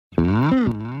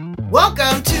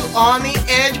Welcome to On the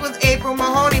Edge with April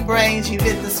Mahoney Brains. You've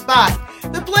hit the spot.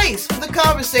 The place where the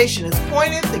conversation is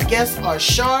pointed, the guests are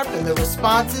sharp, and the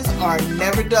responses are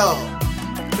never dull.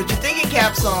 Put your thinking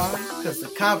caps on, because the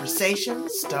conversation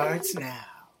starts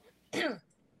now.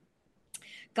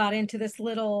 Got into this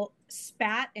little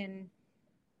spat, and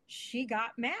she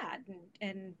got mad.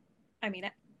 And I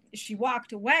mean, she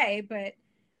walked away, but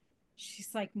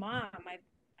she's like, Mom,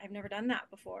 I've never done that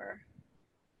before.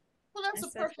 Well, that's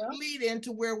a perfect lead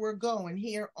into where we're going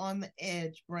here on the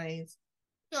Edge, Brains.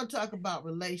 We're going to talk about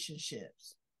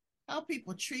relationships, how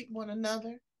people treat one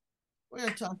another. We're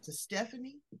going to talk to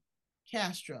Stephanie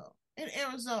Castro in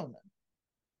Arizona.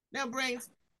 Now, Brains,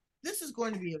 this is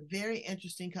going to be a very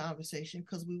interesting conversation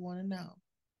because we want to know.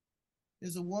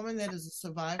 There's a woman that is a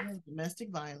survivor of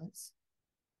domestic violence.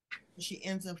 She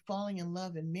ends up falling in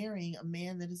love and marrying a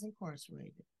man that is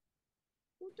incarcerated.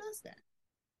 Who does that?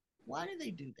 Why do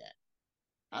they do that?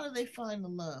 How do they find the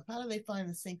love? How do they find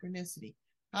the synchronicity?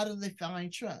 How do they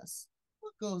find trust?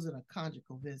 What goes in a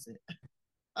conjugal visit?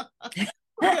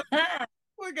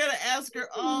 We're gonna ask her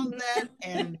all that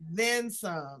and then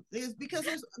some. Because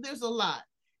there's a lot.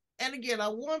 And again, I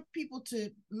want people to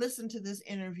listen to this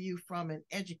interview from an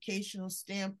educational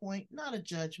standpoint, not a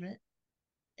judgment.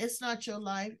 It's not your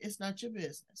life. It's not your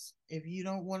business. If you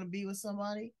don't want to be with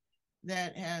somebody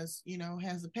that has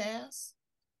a past,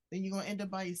 then you're going to end up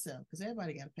by yourself because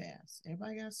everybody got a past.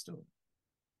 Everybody got a story.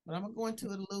 But I'm going to go into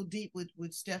it a little deep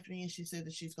with Stephanie, and she said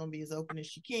that she's going to be as open as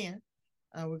she can.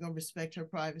 We're going to respect her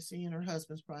privacy and her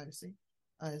husband's privacy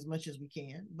as much as we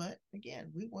can. But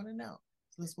again, we want to know.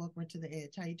 So let's welcome her to the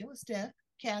Edge. How you doing, Steph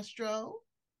Castro?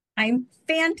 I'm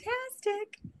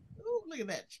fantastic. Ooh, look at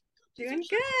that. Doing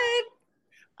good.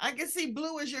 I can see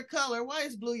blue is your color. Why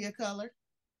is blue your color?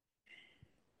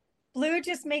 Blue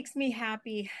just makes me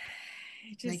happy.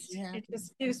 It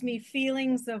just gives me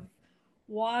feelings of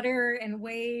water and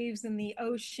waves and the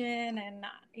ocean, and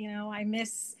I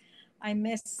miss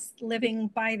living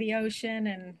by the ocean.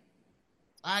 And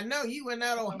I know you went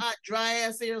out on hot, dry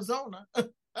ass Arizona.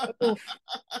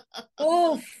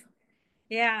 Oof.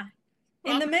 Yeah.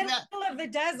 In the middle of the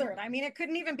desert. I mean, it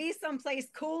couldn't even be someplace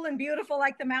cool and beautiful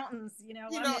like the mountains, and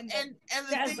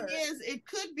the desert. thing is, it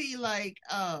could be like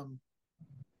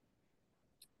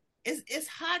it's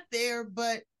hot there,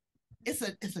 but it's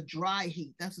a dry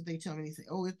heat. That's what they tell me. They say,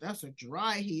 "Oh, that's a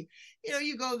dry heat."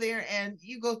 You go there and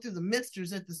you go through the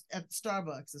misters at the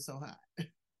Starbucks. It's so hot.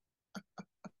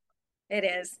 It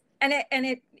is, and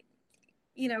it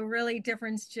really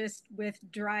difference just with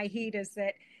dry heat is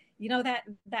that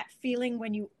that feeling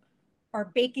when you are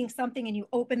baking something and you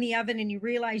open the oven and you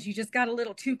realize you just got a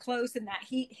little too close and that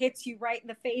heat hits you right in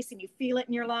the face and you feel it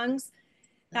in your lungs.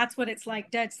 That's what it's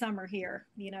like dead summer here,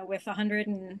 with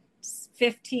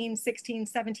 115, 16,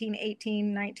 17,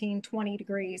 18, 19, 20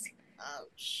 degrees.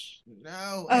 Ouch.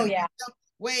 No. Oh, yeah.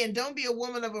 Wait, and don't be a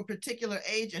woman of a particular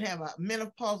age and have a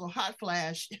menopausal hot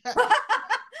flash.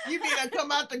 You mean I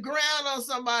come out the ground on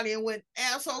somebody and went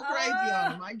asshole crazy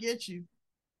on them. I get you.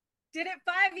 Did it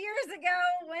 5 years ago,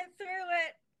 went through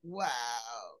it. Wow.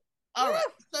 All right.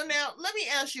 So now let me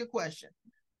ask you a question.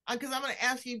 Because I'm going to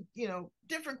ask you,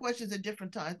 different questions at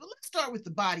different times. But let's start with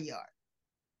the body art.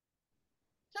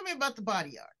 Tell me about the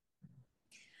body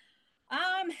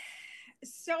art.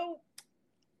 So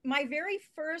my very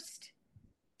first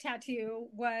tattoo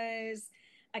was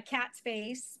a cat's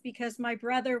face because my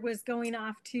brother was going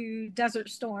off to Desert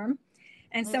Storm.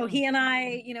 And so he and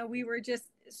I, we were just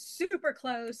super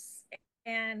close,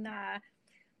 and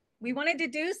we wanted to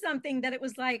do something that it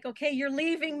was like, okay, you're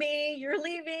leaving me,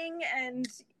 and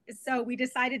so we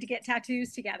decided to get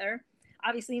tattoos together.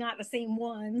 Obviously not the same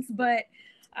ones, but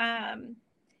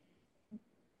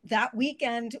that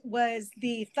weekend was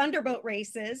the Thunderboat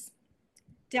races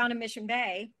down in Mission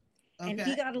Bay, and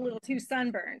he got a little too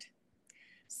sunburned.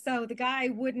 So the guy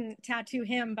wouldn't tattoo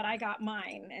him, but I got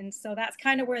mine. And so that's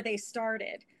kind of where they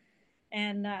started.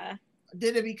 And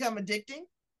did it become addicting?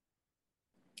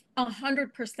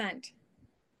 100%.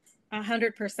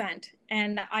 100%.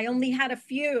 And I only had a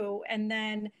few. And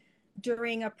then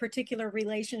during a particular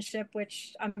relationship,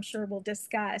 which I'm sure we'll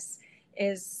discuss,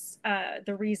 is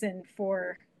the reason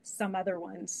for some other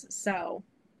ones. So,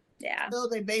 yeah. So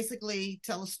they basically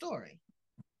tell a story.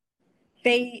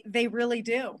 They really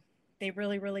do. They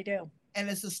really, really do. And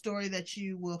it's a story that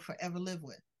you will forever live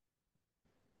with.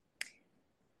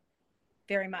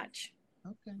 Very much.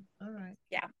 Okay. All right.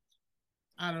 Yeah.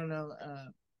 I don't know.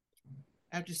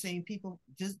 After seeing people,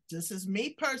 this is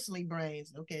me personally,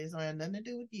 Brains. Okay, so I had nothing to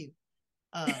do with you.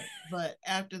 But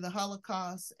after the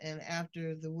Holocaust and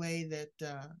after the way that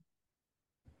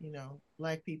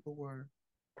Black people were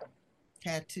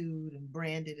tattooed and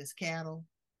branded as cattle,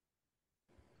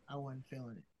 I wasn't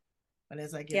feeling it. But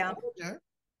as I get Yeah. older,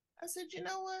 I said, you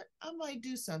know what? I might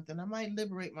do something. I might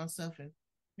liberate myself and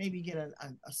maybe get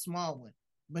a small one.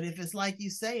 But if it's like you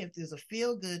say, if there's a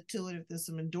feel good to it, if there's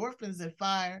some endorphins that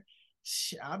fire,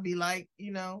 I'll be like,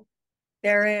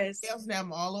 there is. Nails now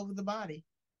all over the body.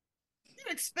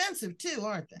 They're expensive too,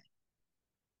 aren't they?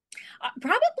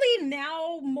 Probably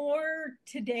now more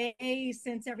today,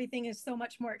 since everything is so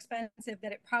much more expensive,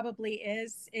 that it probably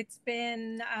is. It's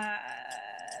been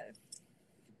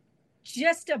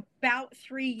just about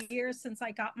 3 years since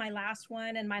I got my last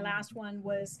one, and my last one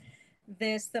was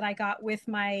this that I got with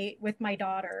my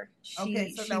daughter.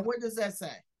 Okay, so now what does that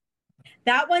say?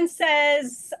 That one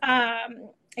says,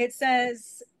 it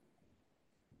says,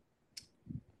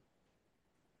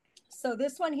 so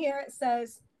this one here, it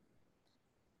says,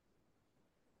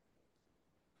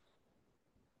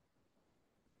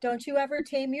 don't you ever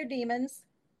tame your demons,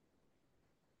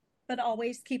 but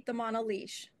always keep them on a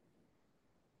leash.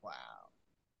 Wow.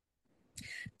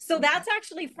 So that's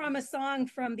actually from a song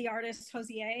from the artist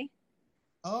Hosier.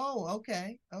 Oh,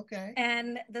 okay. Okay.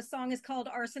 And the song is called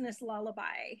Arsonist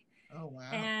Lullaby. Oh,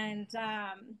 wow. And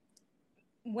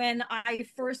when I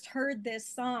first heard this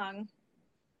song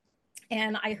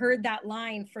and I heard that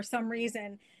line, for some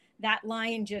reason, that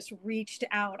line just reached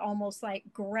out, almost like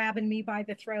grabbing me by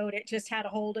the throat. It just had a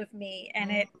hold of me,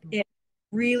 and it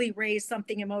really raised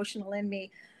something emotional in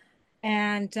me.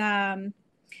 And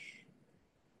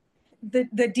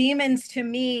the demons to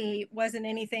me wasn't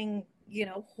anything,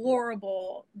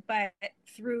 horrible, but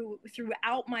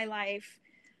throughout my life,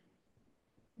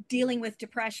 dealing with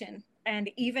depression, and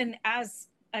even as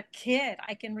a kid,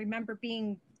 I can remember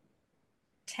being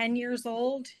 10 years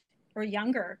old or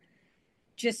younger,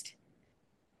 just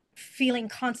feeling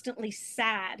constantly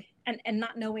sad, and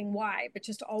not knowing why, but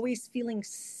just always feeling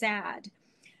sad.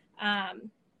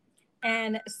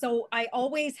 And so I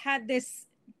always had this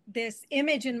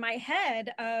image in my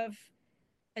head of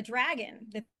a dragon,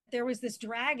 that there was this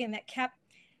dragon that kept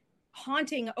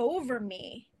haunting over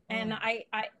me. And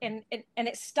and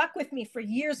it stuck with me for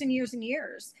years and years and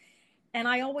years. And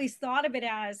I always thought of it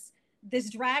as, this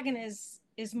dragon is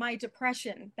my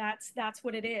depression. That's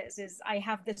what it is I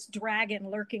have this dragon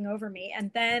lurking over me.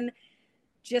 And then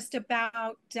just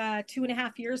about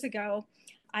 2.5 years ago,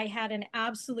 I had an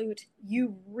absolute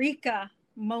eureka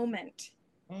moment,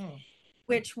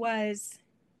 which was,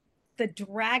 the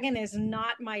dragon is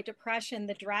not my depression.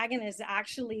 The dragon is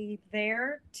actually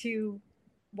there to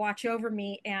watch over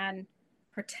me and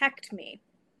protect me.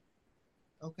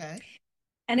 Okay.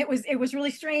 And it was really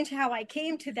strange how I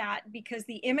came to that, because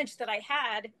the image that I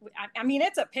had, I mean,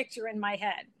 it's a picture in my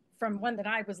head from when that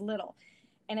I was little,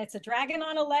 and it's a dragon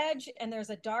on a ledge, and there's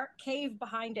a dark cave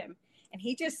behind him, and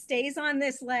he just stays on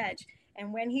this ledge.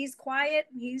 And when he's quiet,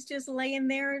 he's just laying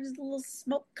there, just a little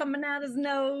smoke coming out his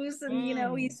nose,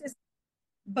 and he's just.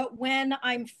 But when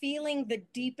I'm feeling the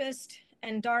deepest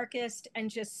and darkest and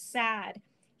just sad,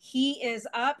 he is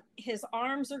up, his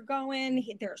arms are going,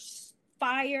 there's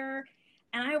fire.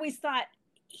 And I always thought,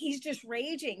 he's just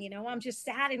raging, I'm just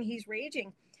sad and he's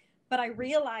raging. But I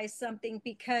realized something,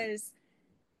 because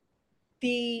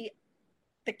the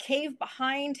cave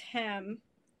behind him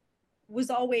was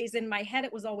always in my head.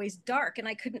 It was always dark and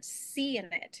I couldn't see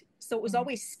in it. So it was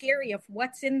always scary of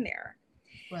what's in there.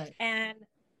 Right. And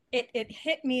it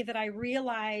hit me that I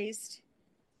realized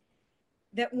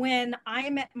that when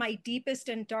I'm at my deepest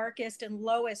and darkest and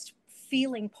lowest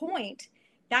feeling point,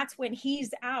 that's when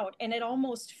he's out. And it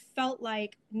almost felt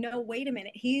like, no, wait a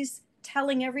minute. He's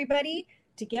telling everybody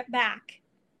to get back,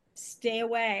 stay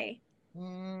away.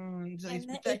 So he's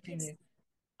protecting you.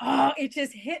 Oh, it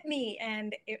just hit me.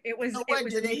 And it was. So what,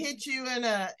 did it hit you in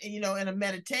a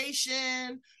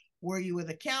meditation? Were you with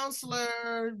a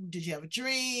counselor? Did you have a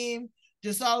dream?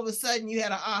 Just all of a sudden you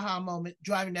had an aha moment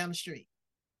driving down the street?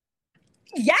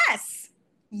 Yes.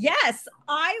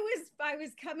 I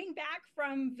was coming back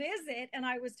from visit, and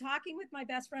I was talking with my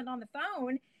best friend on the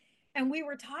phone, and we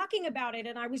were talking about it,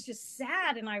 and I was just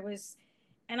sad, and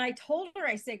I told her,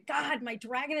 I said, God, my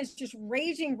dragon is just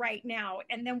raging right now.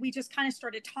 And then we just kind of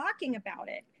started talking about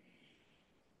it.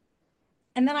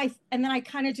 And then I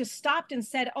kind of just stopped and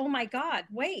said, oh my God,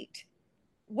 wait,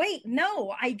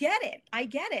 no, I get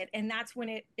it. And that's when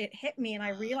it hit me, and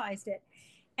I realized it.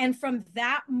 And from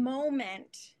that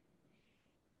moment,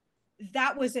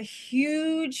 that was a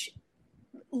huge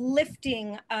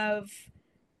lifting of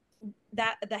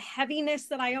that, the heaviness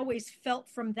that I always felt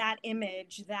from that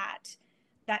image, that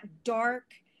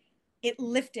dark, it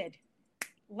lifted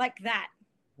like that.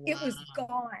 Wow. It was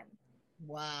gone.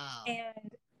 Wow.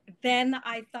 And then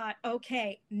I thought,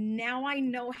 okay, now I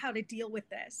know how to deal with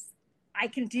this. I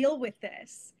can deal with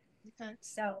this. Okay.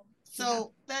 So yeah.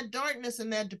 That darkness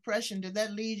and that depression, did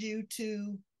that lead you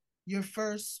to your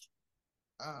first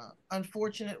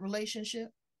unfortunate relationship?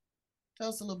 Tell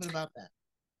us a little bit about that.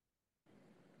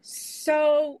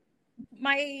 So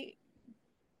I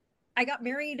got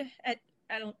married at,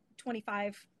 I don't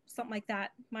 25, something like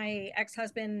that. My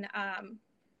ex-husband,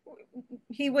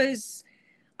 he was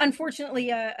unfortunately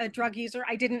a drug user.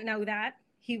 I didn't know that.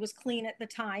 He was clean at the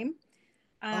time.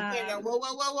 Okay, now whoa,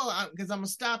 because I'm gonna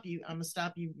stop you.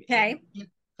 Okay.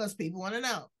 Because people want to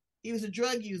know. He was a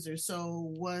drug user,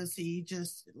 so was he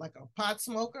just like a pot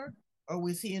smoker, or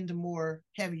was he into more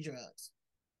heavy drugs?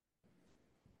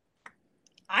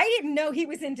 I didn't know he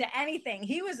was into anything.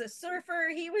 He was a surfer.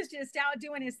 He was just out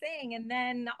doing his thing. And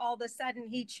then all of a sudden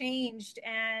he changed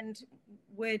and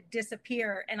would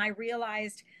disappear. And I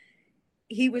realized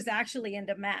he was actually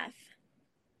into meth.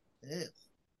 Ew.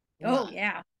 Oh,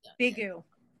 yeah. Big yeah. oo.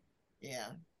 Yeah.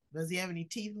 Does he have any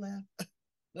teeth left?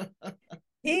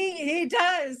 He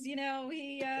does. You know,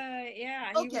 he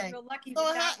was real lucky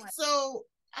with that one. So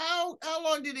how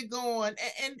long did it go on?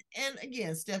 And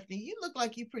again, Stephanie, you look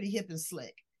like you're pretty hip and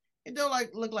slick. It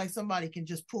don't look like somebody can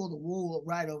just pull the wool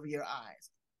right over your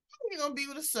eyes. You're gonna be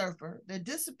with a surfer that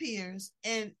disappears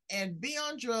and be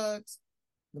on drugs.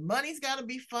 The money's got to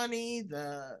be funny.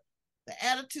 The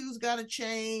attitude's got to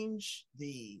change.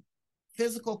 The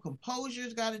physical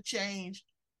composure's got to change.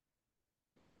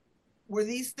 Were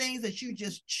these things that you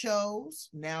just chose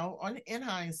now in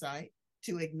hindsight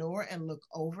to ignore and look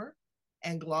over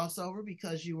and gloss over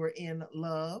because you were in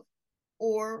love?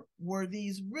 Or were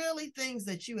these really things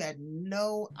that you had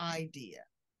no idea?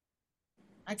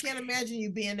 I can't imagine you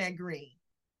being that green.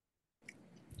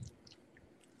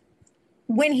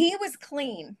 When he was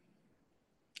clean,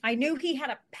 I knew he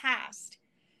had a past,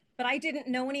 but I didn't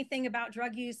know anything about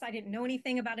drug use. I didn't know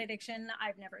anything about addiction.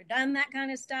 I've never done that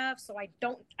kind of stuff. So I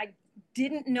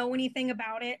didn't know anything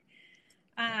about it.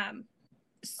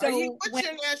 So what's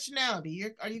your nationality?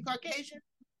 Are you Caucasian?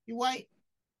 You white?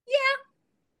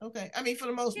 Yeah. Okay. I mean, for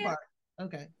the most part.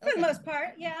 Okay. For the most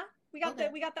part, yeah. We got the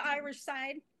Irish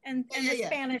side and the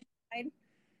Spanish side.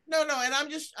 No, and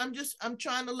I'm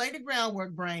trying to lay the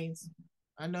groundwork, brains.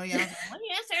 I know y'all. What do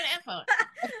you say that for?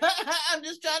 I'm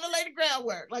just trying to lay the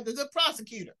groundwork like a good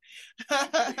prosecutor.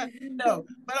 No,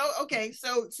 but okay.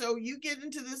 So you get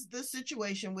into this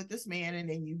situation with this man, and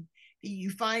then you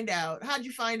find out. How'd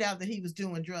you find out that he was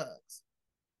doing drugs?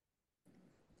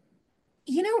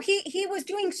 You know, he was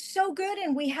doing so good,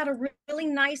 and we had a really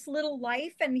nice little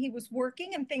life, and he was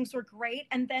working, and things were great,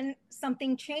 and then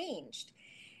something changed.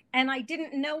 And I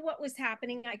didn't know what was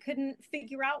happening. I couldn't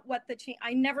figure out what the change.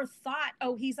 I never thought,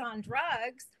 oh, he's on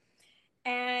drugs.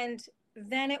 And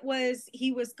then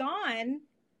he was gone,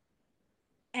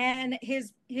 and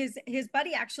his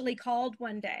buddy actually called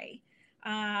one day,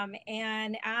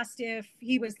 and asked if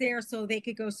he was there so they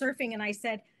could go surfing. And I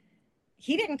said,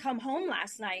 he didn't come home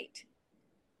last night.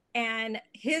 And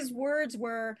his words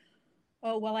were,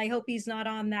 oh, well, I hope he's not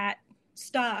on that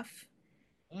stuff.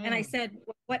 And I said,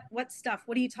 what stuff?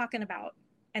 What are you talking about?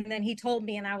 And then he told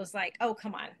me, and I was like, oh,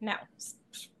 come on, no,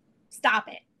 stop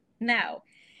it, no.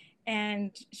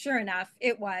 And sure enough,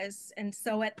 it was. And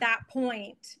so at that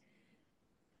point,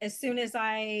 as soon as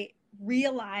I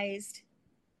realized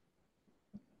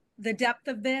the depth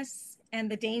of this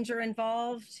and the danger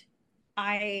involved,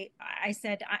 I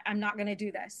said, I'm not going to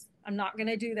do this. I'm not going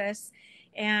to do this.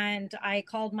 And I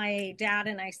called my dad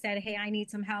and I said, hey, I need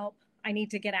some help. I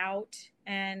need to get out.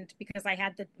 And because I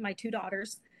had my two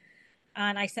daughters,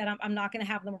 and I said, I'm not going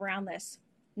to have them around this.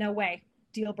 No way.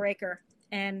 Deal breaker.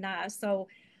 And so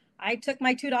I took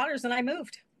my two daughters and I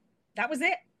moved. That was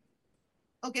it.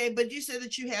 Okay, but you said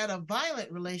that you had a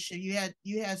violent relationship.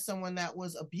 You had someone that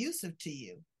was abusive to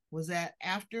you. Was that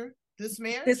after this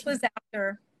marriage? This was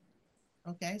after.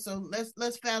 Okay, so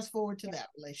let's fast forward to that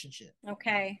relationship.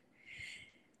 Okay.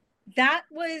 That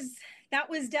was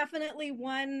definitely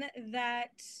one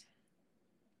that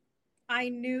I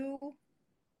knew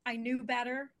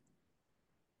better.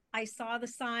 I saw the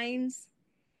signs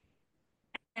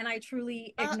and I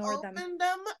truly ignored them. I opened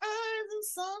up my eyes and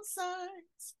saw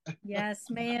signs.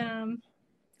 Yes, ma'am.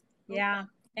 Yeah.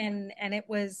 And it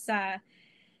was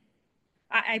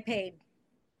I paid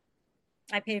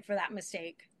for that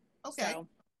mistake. Okay. So,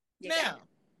 now,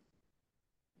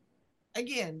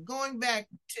 again, going back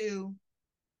to,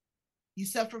 you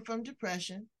suffered from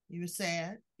depression, you were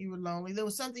sad, you were lonely, there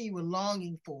was something you were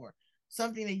longing for,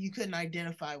 something that you couldn't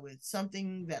identify with,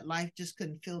 something that life just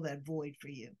couldn't fill that void for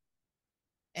you.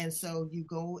 And so you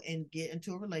go and get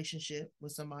into a relationship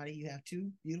with somebody. You have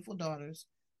two beautiful daughters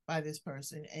by this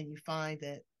person, and you find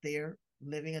that they're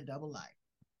living a double life.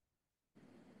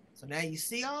 So now you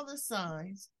see all the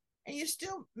signs, and you're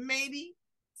still maybe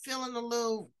feeling a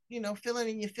little, feeling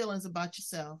in your feelings about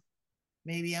yourself.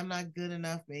 Maybe I'm not good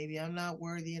enough. Maybe I'm not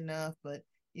worthy enough, but,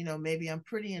 maybe I'm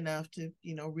pretty enough to,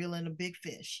 reel in a big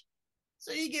fish.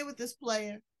 So you get with this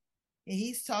player, and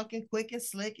he's talking quick and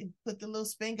slick and put the little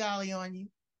Spengali on you.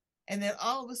 And then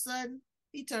all of a sudden,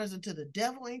 he turns into the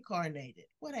devil incarnated.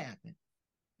 What happened?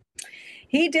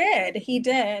 He did. He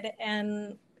did.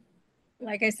 And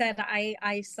like I said,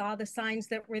 I saw the signs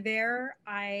that were there.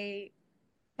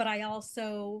 But I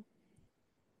also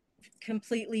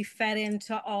completely fed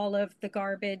into all of the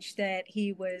garbage that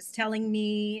he was telling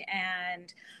me,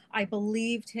 and I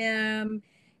believed him.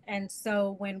 And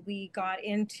so when we got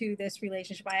into this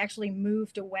relationship, I actually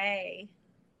moved away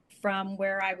from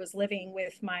where I was living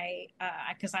with my,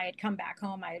 because I had come back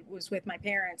home. I was with my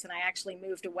parents, and I actually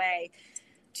moved away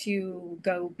to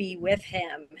go be with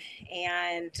him.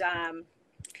 And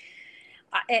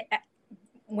I,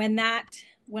 when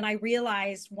I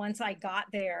realized once I got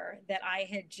there that I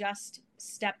had just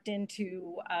stepped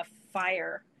into a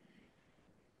fire,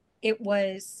 it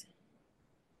was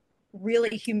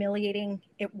really humiliating.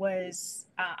 It was,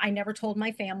 I never told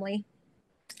my family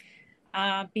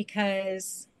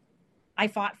because I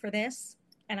fought for this.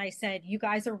 And I said, you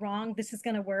guys are wrong. This is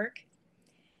going to work.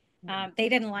 They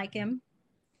didn't like him.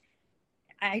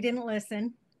 I didn't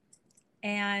listen.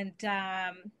 And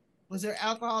was there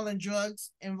alcohol and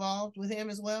drugs involved with him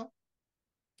as well?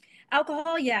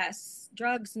 Alcohol, yes.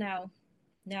 Drugs, no.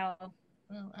 No.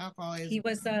 Well, alcohol is. He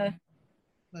was a.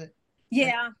 But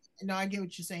Yeah. No, I get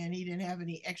what you're saying. He didn't have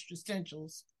any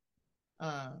existentials.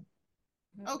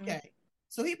 Okay.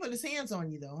 So he put his hands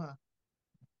on you, though, huh?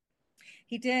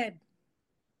 He did.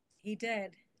 He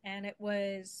did. And it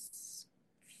was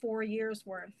 4 years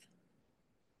worth.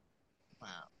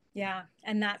 Wow. Yeah.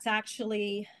 And that's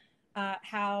actually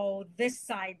how this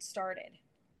side started.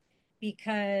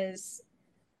 Because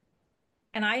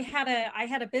and I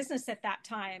had a business at that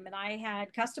time, and I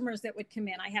had customers that would come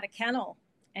in. I had a kennel,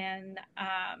 and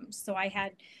so I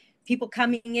had people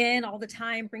coming in all the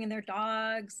time, bringing their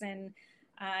dogs, and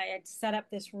I had set up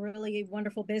this really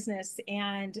wonderful business.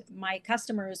 And my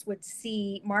customers would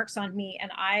see marks on me, and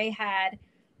I had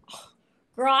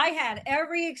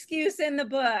every excuse in the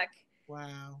book.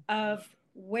 Wow. Of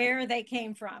where they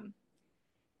came from,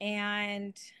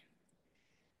 and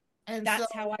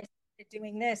that's how I started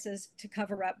doing this, is to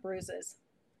cover up bruises.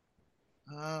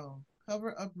 Oh,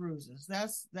 cover up bruises.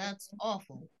 That's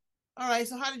awful. All right.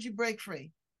 So how did you break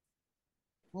free?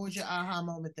 What was your aha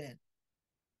moment then?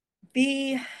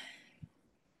 It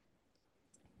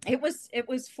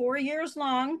was 4 years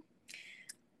long.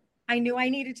 I knew I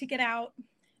needed to get out.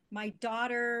 My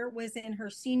daughter was in her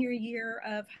senior year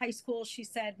of high school. She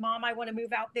said, "Mom, I want to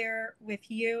move out there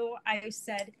with you." I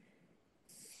said,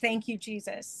 "Thank you,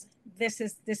 Jesus. This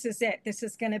is it. This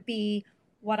is going to be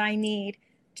what I need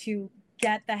to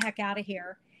get the heck out of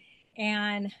here."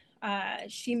 And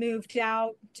she moved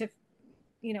out to,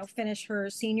 finish her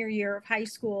senior year of high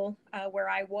school where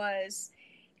I was,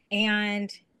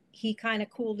 and he kind of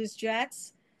cooled his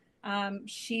jets.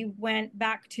 She went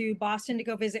back to Boston to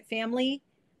go visit family,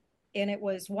 and it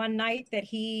was one night that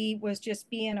he was just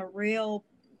being a real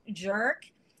jerk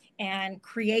and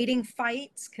creating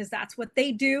fights, because that's what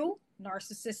they do.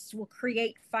 Narcissists will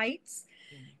create fights.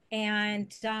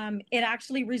 And it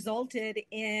actually resulted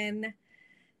in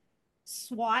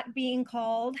SWAT being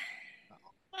called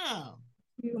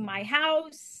to my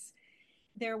house.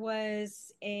 There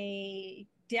was a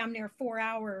damn near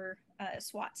 4-hour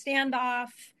SWAT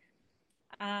standoff.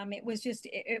 It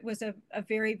was a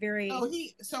very, very.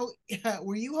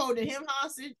 Were you holding him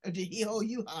hostage, or did he hold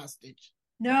you hostage?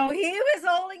 No, he was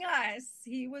holding us.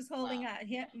 He was holding us,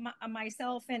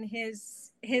 myself and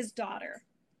his daughter,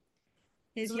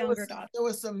 his younger daughter. There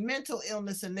was some mental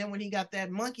illness, and then when he got that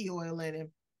monkey oil in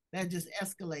him, that just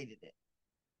escalated it.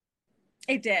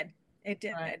 It did. It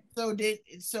did. Right.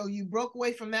 So you broke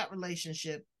away from that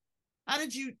relationship. How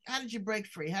did you break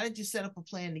free? How did you set up a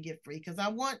plan to get free? Because I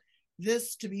want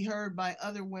this to be heard by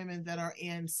other women that are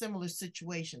in similar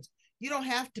situations. You don't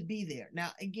have to be there.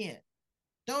 Now, again,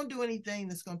 don't do anything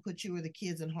that's going to put you or the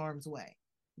kids in harm's way.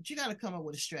 But you got to come up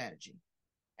with a strategy.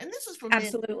 And this is for men.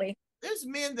 Absolutely. There's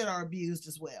men that are abused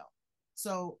as well.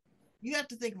 So you have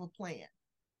to think of a plan.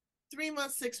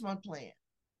 3-month, 6-month plan.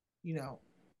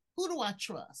 Who do I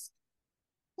trust?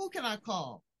 Who can I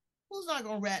call? Who's not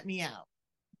going to rat me out?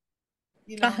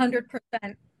 100%.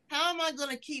 How am I going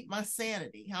to keep my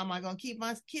sanity? How am I going to keep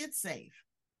my kids safe?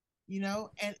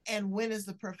 and when is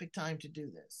the perfect time to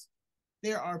do this?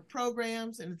 There are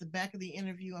programs, and at the back of the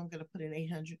interview, I'm going to put an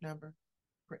 800 number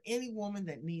for any woman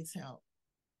that needs help.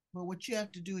 But what you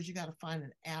have to do is you got to find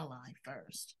an ally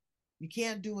first. You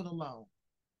can't do it alone.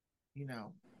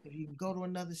 If you can go to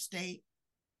another state.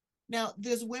 Now,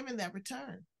 there's women that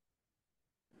return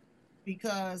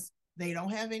because they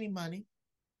don't have any money.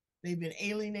 They've been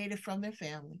alienated from their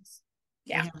families.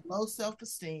 Yeah. They have low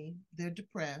self-esteem. They're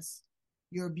depressed.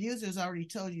 Your abuser's already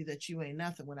told you that you ain't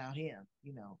nothing without him,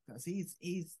 because he's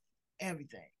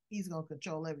everything. He's going to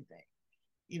control everything.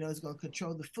 He's going to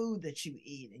control the food that you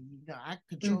eat, and I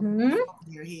control the roof over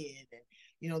your head,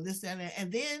 and this and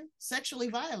then sexually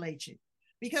violate you,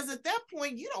 because at that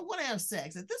point you don't want to have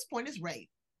sex. At this point, it's rape.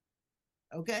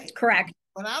 Okay, correct.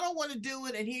 But I don't want to do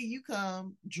it, and here you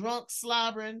come, drunk,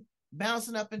 slobbering,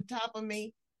 bouncing up on top of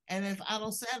me, and if I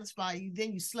don't satisfy you,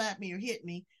 then you slap me or hit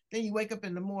me. Then you wake up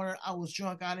in the morning, I was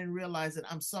drunk, I didn't realize it,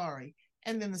 I'm sorry,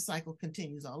 and then the cycle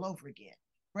continues all over again.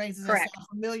 Brains, does that sound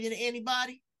familiar to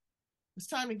anybody? It's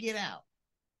time to get out.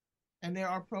 And there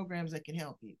are programs that can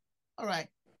help you. All right.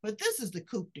 But this is the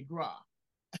coup de grace.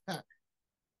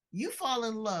 You fall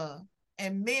in love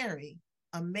and marry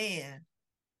a man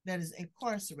that is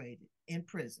incarcerated in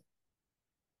prison.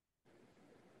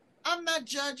 I'm not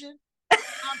judging.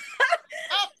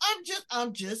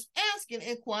 I'm just asking.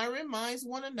 Inquiring minds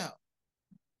want to know.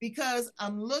 Because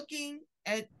I'm looking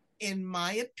at, in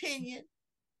my opinion,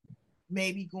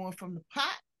 maybe going from the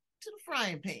pot to the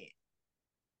frying pan.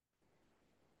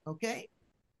 Okay?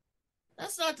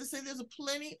 That's not to say there's a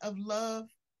plenty of love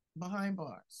behind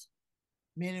bars,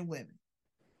 men and women.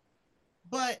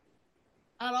 But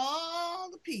out of all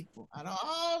the people, out of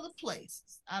all the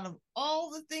places, out of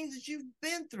all the things that you've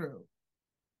been through,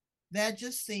 that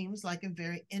just seems like a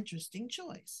very interesting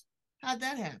choice. How'd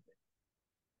that happen?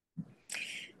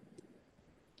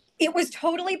 It was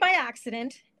totally by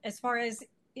accident, as far as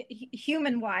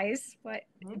human wise, but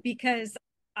because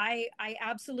I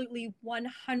absolutely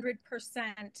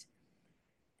 100%,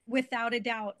 without a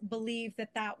doubt, believe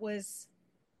that was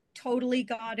totally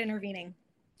God intervening.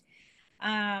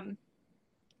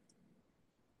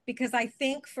 Because I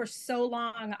think for so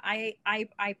long I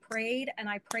prayed and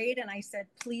I prayed and I said,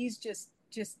 please just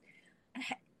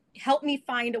help me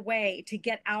find a way to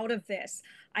get out of this.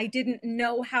 I didn't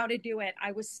know how to do it.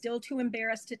 I was still too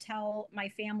embarrassed to tell my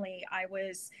family. I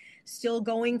was still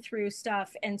going through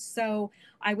stuff. And so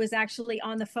I was actually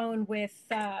on the phone with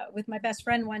my best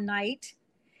friend one night.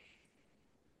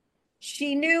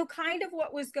 She knew kind of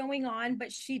what was going on,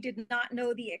 but she did not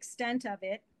know the extent of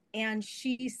it. And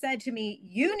she said to me,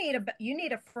 you need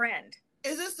a friend.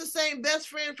 Is this the same best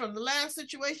friend from the last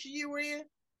situation you were in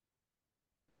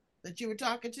that you were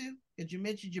talking to? Because you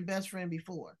mentioned your best friend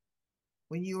before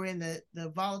when you were in the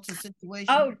volatile situation.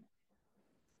 Oh,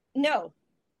 no.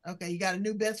 Okay, you got a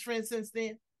new best friend since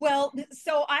then? Well,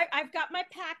 so I've got my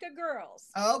pack of girls.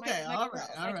 Okay, my all right.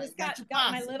 I just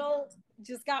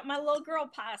got my little girl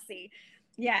posse.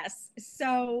 Yes.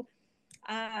 So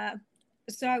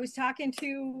I was talking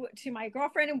to my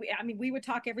girlfriend, and we would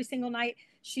talk every single night.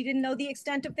 She didn't know the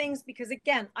extent of things because,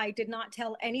 again, I did not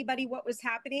tell anybody what was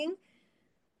happening.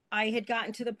 I had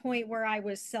gotten to the point where I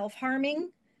was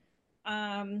self-harming.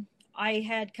 I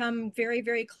had come very,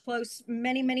 very close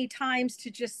many, many times to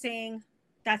just saying,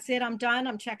 that's it, I'm done,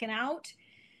 I'm checking out.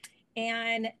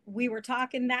 And we were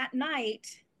talking that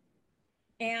night,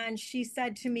 and she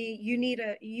said to me, you need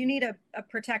a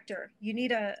protector. You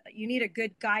need a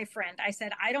good guy friend. I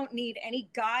said, I don't need any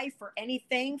guy for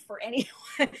anything, for anyone.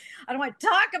 I don't want to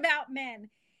talk about men.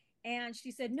 And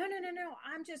she said, no.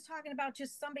 I'm just talking about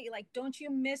just somebody. Like, don't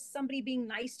you miss somebody being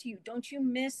nice to you? Don't you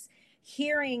miss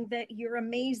hearing that you're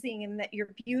amazing and that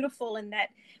you're beautiful and that,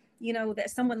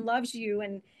 that someone loves you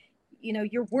and,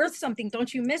 you're worth something?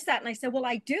 Don't you miss that? And I said, well,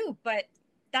 I do, but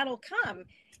that'll come.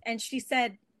 And she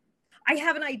said, I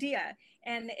have an idea.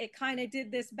 And it kind of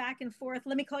did this back and forth.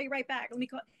 Let me call you right back.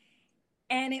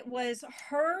 And it was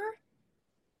her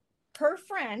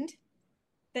friend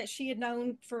that she had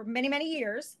known for many, many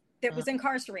years that was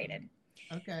incarcerated.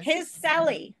 Okay. His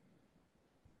Sally.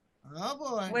 Oh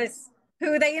boy. Was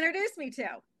who they introduced me to.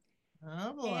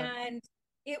 Oh boy. And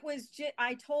it was just,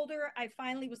 I told her, I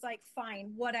finally was like,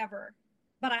 fine, whatever.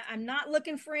 But I'm not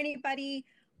looking for anybody.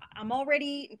 I'm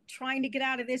already trying to get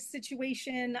out of this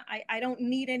situation. I don't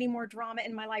need any more drama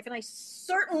in my life. And I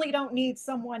certainly don't need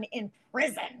someone in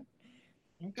prison.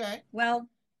 Okay. Well,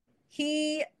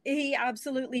 he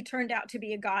absolutely turned out to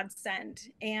be a godsend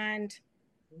and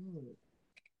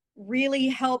really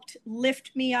helped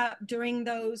lift me up during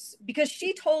those, because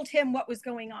she told him what was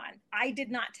going on. I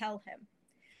did not tell him.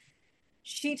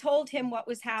 she told him what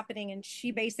was happening, and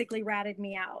she basically ratted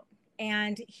me out.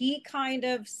 And he kind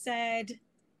of said,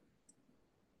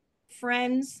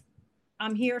 friends,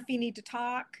 I'm here if you need to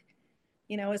talk,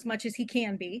 as much as he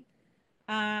can be.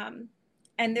 And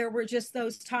there were just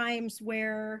those times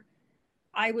where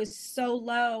I was so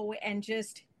low and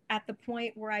just at the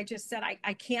point where I just said,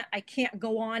 I can't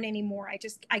go on anymore.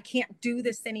 I can't do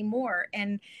this anymore.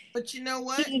 But you know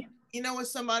what?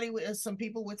 Some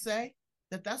people would say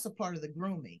that's a part of the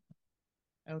grooming.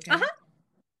 Okay.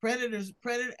 Predator,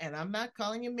 and I'm not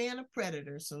calling a man a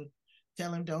predator, so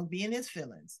tell him don't be in his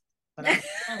feelings. But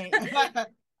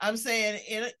I'm saying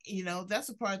it, that's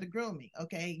a part of the grooming.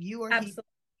 Okay.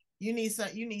 You need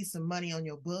some money on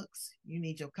your books. You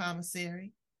need your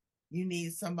commissary. You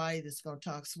need somebody that's going to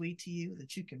talk sweet to you,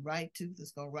 that you can write to,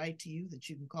 that's going to write to you, that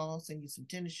you can call, send you some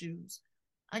tennis shoes.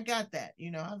 I got that.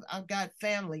 I've got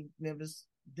family members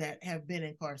that have been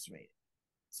incarcerated.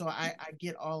 So I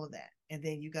get all of that. And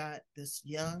then you got this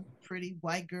young, pretty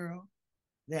white girl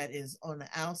that is on the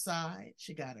outside.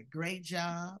 She got a great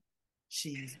job.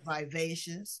 She's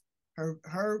vivacious.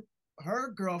 Her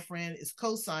girlfriend is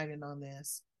co-signing on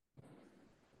this.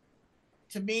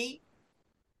 To me,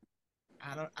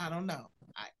 I don't know.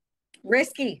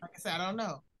 Risky. Like I said, I don't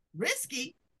know.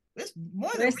 Risky. It's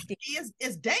more than risky.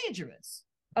 It's dangerous.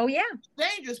 Oh yeah. It's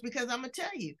dangerous because I'm gonna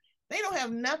tell you, they don't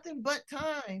have nothing but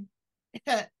time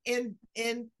in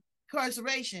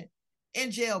incarceration,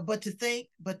 in jail, but to think,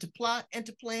 but to plot and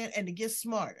to plan and to get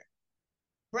smarter.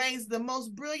 Brains, the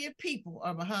most brilliant people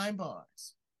are behind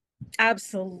bars.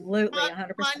 Absolutely,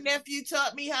 100%. My nephew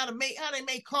taught me how they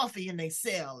make coffee in their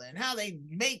cell, and how they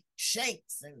make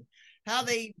shanks, and how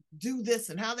they do this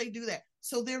and how they do that.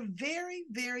 So they're very,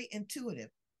 very intuitive.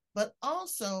 But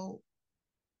also,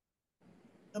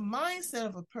 the mindset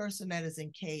of a person that is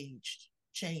encaged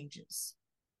changes.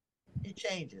 It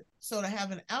changes. So to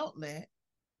have an outlet,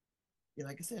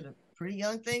 like I said, a pretty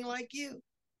young thing like you,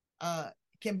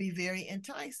 can be very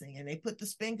enticing, and they put the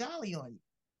Spengali on you.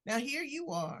 Now here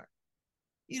you are,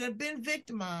 you've been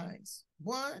victimized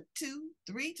 1, 2,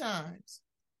 3 times,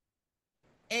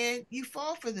 and you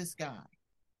fall for this guy.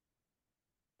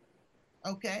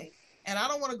 Okay, and I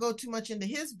don't want to go too much into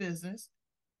his business,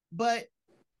 but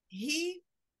he,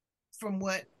 from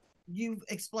what you've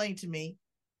explained to me,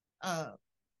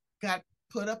 got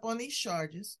put up on these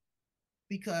charges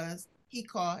because he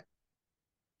caught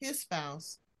his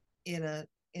spouse in a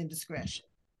indiscretion.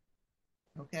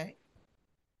 Okay,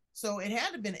 so it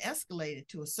had to been escalated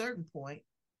to a certain point,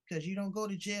 because you don't go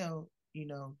to jail,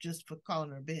 just for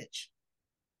calling her a bitch.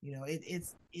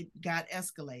 It got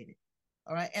escalated.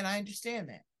 All right, and I understand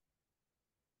that.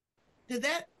 Did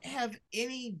that have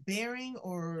any bearing,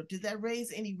 or did that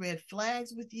raise any red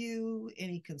flags with you?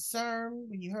 Any concern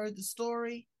when you heard the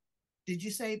story? Did you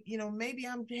say, maybe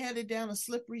I'm headed down a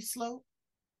slippery slope?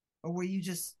 Or were you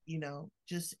just in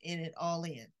it all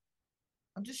in?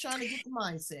 I'm just trying to get the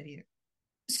mindset here.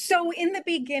 So in the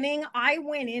beginning, I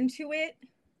went into it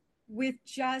with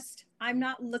I'm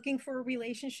not looking for a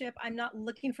relationship. I'm not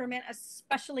looking for a man,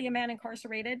 especially a man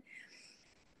incarcerated.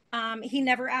 He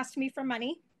never asked me for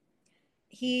money.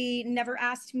 He never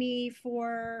asked me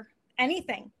for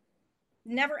anything.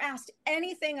 Never asked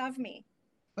anything of me.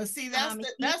 But see,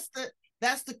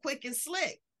 that's the quick and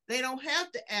slick. They don't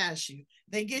have to ask you.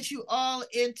 They get you all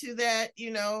into that,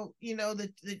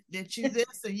 that you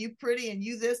this and you pretty and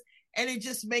you this, and it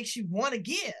just makes you want to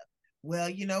give. Well,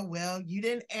 you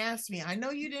didn't ask me. I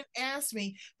know you didn't ask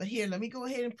me, but here, let me go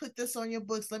ahead and put this on your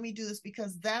books. Let me do this,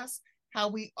 because that's how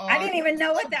we are. I didn't even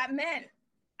know what that meant.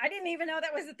 I didn't even know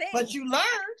that was a thing. But you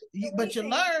learned. But you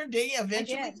learned. Then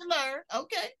eventually you learned.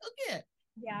 Okay.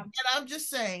 Yeah. And I'm just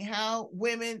saying how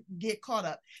women get caught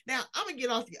up. Now I'm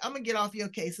gonna get off your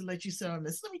case and let you sit on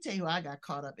this. Let me tell you how I got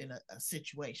caught up in a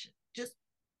situation, just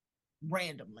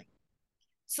randomly.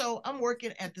 So I'm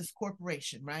working at this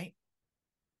corporation, right?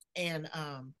 And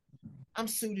I'm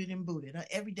suited and booted.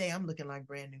 Every day I'm looking like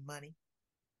brand new money.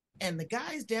 And the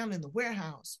guys down in the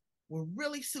warehouse were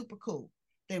really super cool.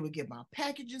 They would get my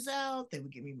packages out. They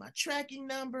would give me my tracking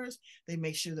numbers. They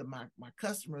make sure that my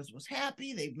customers was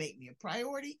happy. They make me a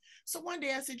priority. So one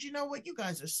day I said, you know what? You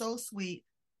guys are so sweet.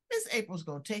 Miss April's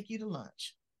going to take you to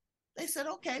lunch. They said,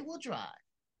 okay, we'll drive.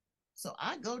 So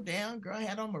I go down. Girl, I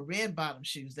had on my red bottom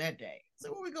shoes that day.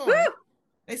 So where we going? Woo!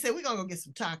 They said, we're going to go get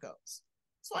some tacos.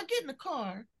 So I get in the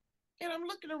car, and I'm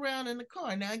looking around in the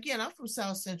car. Now, again, I'm from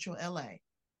South Central LA.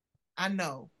 I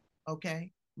know,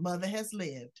 okay? Mother has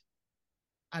lived.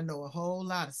 I know a whole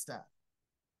lot of stuff.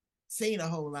 Seen a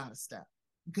whole lot of stuff.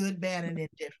 Good, bad, and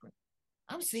indifferent.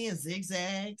 I'm seeing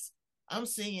zigzags. I'm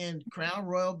seeing Crown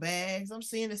Royal bags. I'm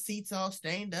seeing the seats all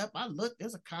stained up. I look,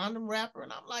 there's a condom wrapper.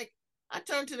 And I'm like, I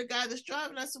turned to the guy that's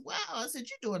driving. I said, wow. I said,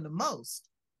 you're doing the most.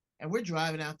 And we're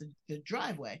driving out the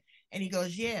driveway. And he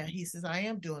goes, yeah. He says, I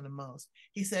am doing the most.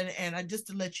 He said, and I just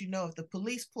to let you know, if the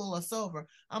police pull us over,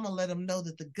 I'm going to let them know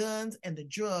that the guns and the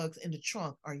drugs in the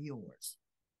trunk are yours.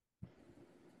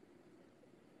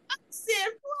 I said,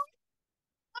 well,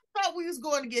 I thought we was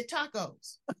going to get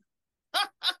tacos.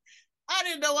 I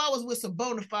didn't know I was with some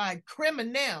bona fide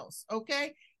criminals.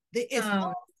 Okay. It's the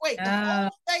whole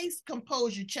face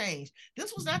composure changed.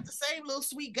 This was not the same little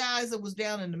sweet guys that was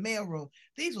down in the mailroom.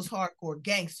 These was hardcore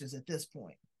gangsters at this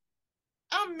point.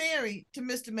 I'm married to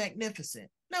Mr. Magnificent.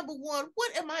 Number one,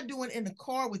 what am I doing in the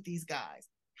car with these guys?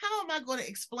 How am I going to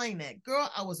explain that? Girl,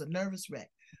 I was a nervous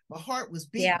wreck. My heart was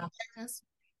beating fast.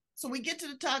 So we get to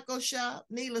the taco shop.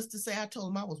 Needless to say, I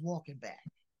told him I was walking back.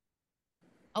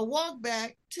 I walk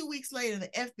back. 2 weeks later, the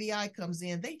FBI comes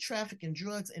in. They trafficking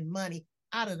drugs and money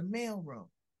out of the mailroom.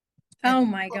 Oh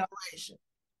my God.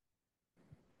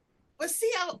 But see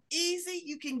how easy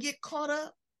you can get caught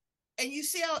up? And you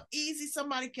see how easy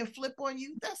somebody can flip on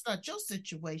you? That's not your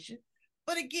situation.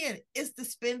 But again, it's the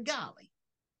Spengali.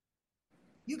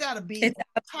 You got to be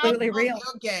absolutely top real. of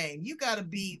your game. You got to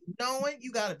be knowing.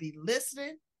 You got to be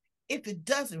listening. If it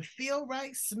doesn't feel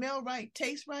right, smell right,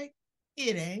 taste right,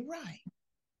 it ain't right.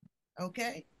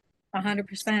 Okay.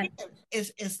 100%.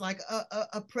 It's like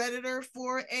a predator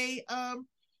for a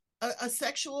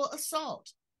sexual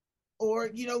assault, or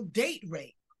date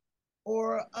rape,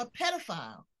 or a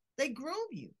pedophile. They groom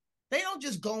you. They don't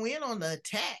just go in on the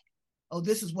attack. Oh,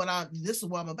 this is what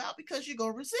I'm about, because you're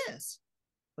gonna resist.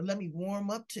 But let me warm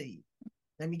up to you.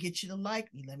 Let me get you to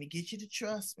like me. Let me get you to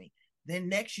trust me. Then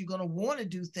next, you're gonna want to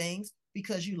do things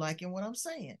because you liking what I'm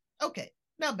saying. Okay,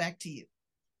 now back to you.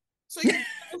 So you get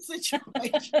in a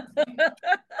situation, but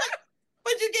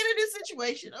you get in this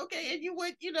situation, okay, and you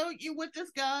with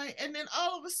this guy, and then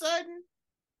all of a sudden,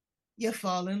 you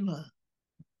fall in love.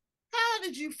 How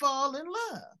did you fall in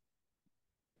love?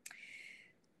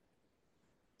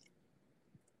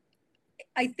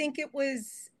 I think it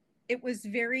was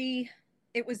very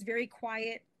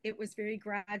quiet. It was very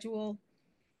gradual.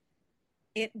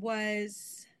 It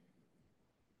was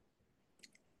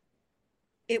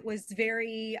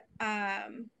very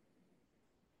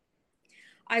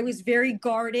I was very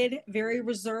guarded, very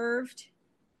reserved.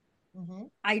 Mm-hmm.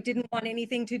 I didn't want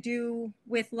anything to do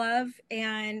with love.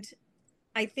 And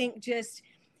I think just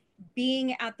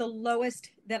being at the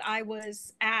lowest that I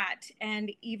was at,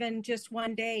 and even just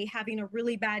one day having a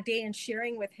really bad day and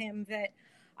sharing with him that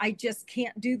I just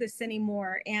can't do this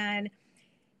anymore. And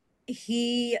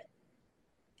I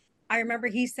remember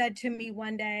he said to me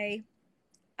one day,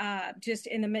 just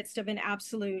in the midst of an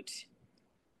absolute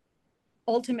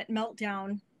ultimate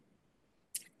meltdown,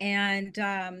 and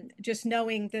just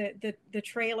knowing the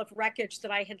trail of wreckage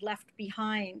that I had left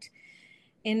behind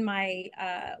in my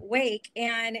wake.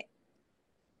 And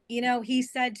he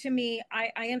said to me,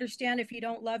 I understand if you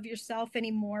don't love yourself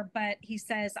anymore, but he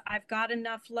says, I've got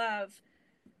enough love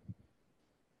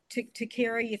to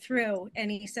carry you through.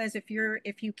 And he says, if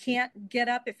you can't get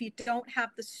up, if you don't have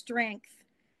the strength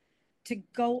to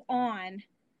go on,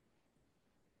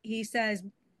 he says,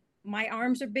 my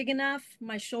arms are big enough,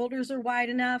 my shoulders are wide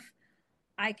enough,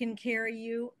 I can carry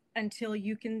you until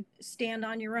you can stand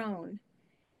on your own.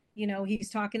 He's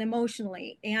talking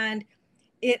emotionally. And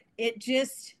it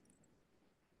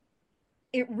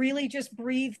really just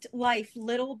breathed life,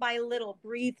 little by little,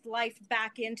 breathed life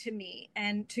back into me.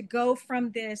 And to go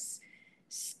from this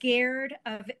scared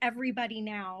of everybody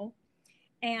now,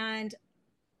 and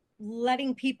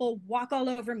letting people walk all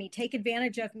over me, take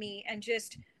advantage of me, and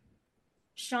just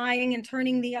shying and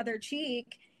turning the other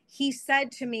cheek, he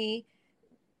said to me,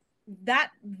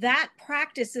 that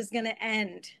practice is going to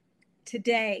end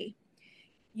today.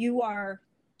 You are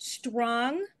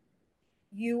strong.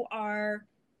 You are,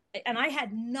 and I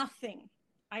had nothing.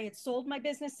 I had sold my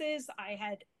businesses. I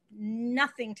had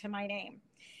nothing to my name.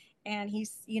 And he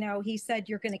said,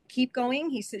 you're going to keep going.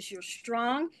 He says, you're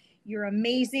strong. You're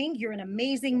amazing. You're an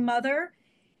amazing mother.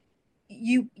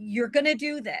 You're going to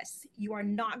do this. You are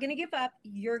not going to give up.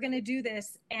 You're going to do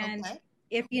this. And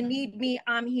if you need me,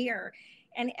 I'm here.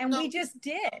 And we just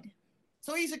did.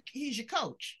 So he's your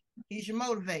coach. He's your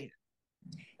motivator.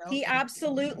 He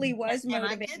absolutely was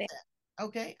motivated. I get that.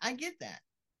 Okay, I get that.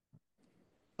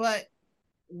 But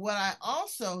what I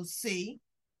also see,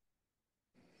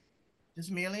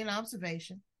 just merely an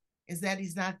observation, is that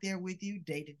he's not there with you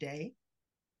day to day.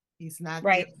 He's not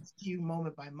there with you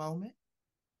moment by moment.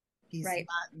 He's not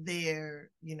there,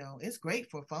 it's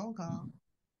great for a phone call,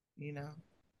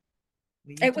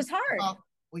 It was hard.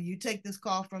 Will you take this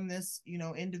call from this,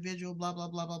 individual, blah, blah,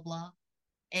 blah, blah, blah.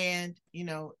 And,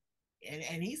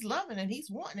 and he's loving and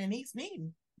he's wanting and he's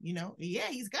needing, yeah,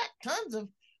 he's got tons of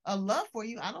love for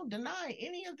you. I don't deny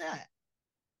any of that.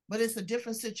 But it's a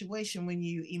different situation when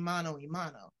you imano,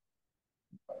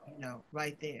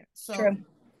 right there. So, True.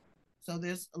 So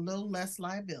there's a little less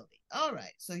liability. All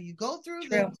right. So you go through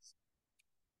True. this.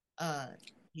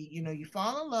 You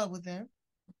fall in love with them.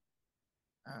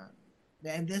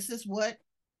 And this is what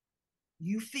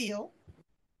you feel,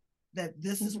 that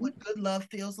this is what good love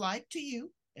feels like to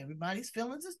you. Everybody's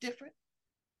feelings is different.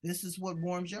 This is what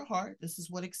warms your heart. This is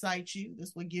what excites you. This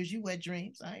is what gives you wet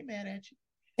dreams. I ain't mad at you.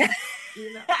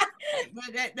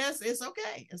 But it's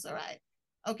okay. It's all right.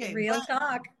 Okay. Real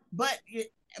talk.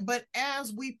 But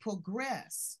as we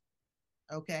progress,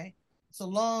 okay, it's a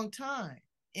long time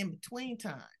in between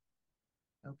time.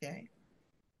 Okay.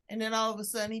 And then all of a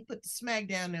sudden he put the smack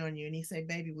down on you and he said,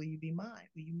 baby, will you be mine?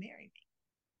 Will you marry me?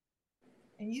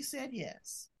 And you said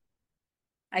yes.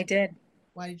 I did.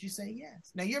 Why did you say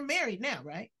yes? Now you're married now,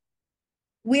 right?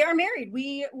 We are married.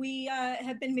 We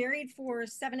have been married for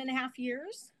 7.5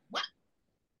 years. What?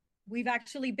 We've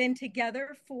actually been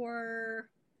together for,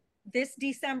 this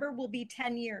December will be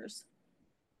 10 years.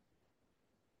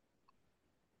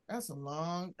 That's a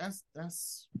long, that's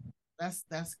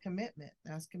commitment.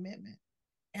 That's commitment.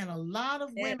 And a lot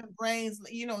of women brains,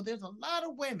 there's a lot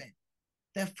of women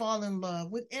that fall in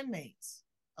love with inmates.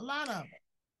 A lot of them.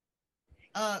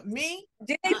 Me?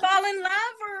 Do they fall in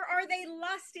love, or are they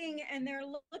lusting and they're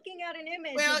looking at an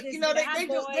image of this bad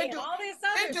boy and all this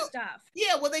other stuff?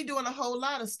 Yeah, well, they're doing a whole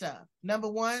lot of stuff. Number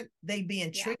one, they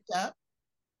being tricked up.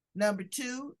 Number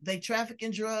two, they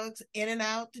trafficking drugs in and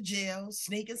out to jail,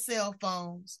 sneaking cell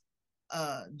phones,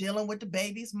 dealing with the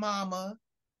baby's mama,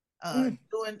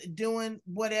 doing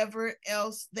whatever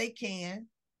else they can.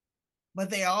 But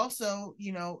they also,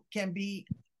 can be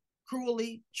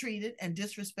cruelly treated and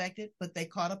disrespected, but they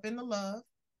caught up in the love.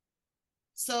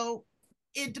 So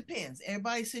it depends.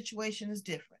 Everybody's situation is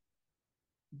different.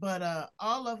 But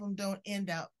all of them don't end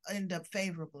up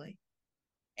favorably.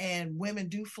 And women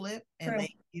do flip, and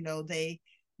they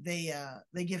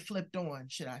get flipped on,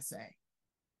 should I say.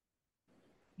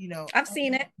 I've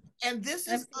seen it. And this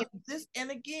is this,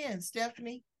 and again,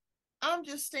 Stephanie, I'm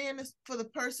just saying this for the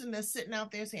person that's sitting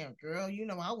out there saying, girl,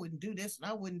 I wouldn't do this and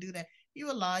I wouldn't do that.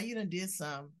 You a lie. You done did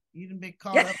something. You done been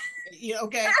caught up.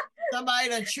 Okay. Somebody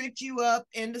done tricked you up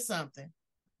into something.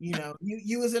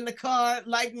 You was in the car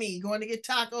like me going to get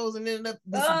tacos and ended up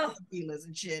with some dealers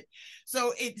and shit.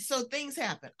 So things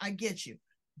happen. I get you.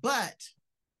 But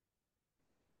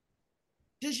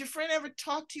does your friend ever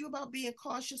talk to you about being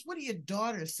cautious? What do your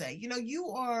daughters say?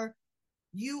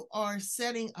 You are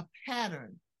setting a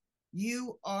pattern.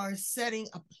 You are setting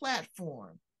a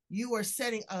platform. You are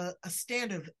setting a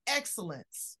standard of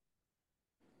excellence.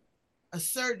 A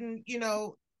certain,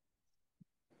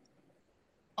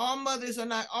 all mothers are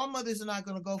not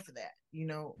going to go for that.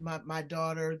 My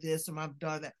daughter this, or my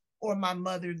daughter that, or my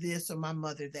mother this, or my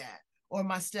mother that, or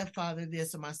my stepfather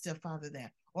this, or my stepfather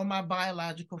that, or my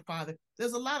biological father.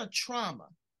 There's a lot of trauma.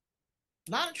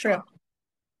 Trauma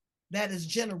that is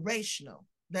generational,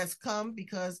 that's come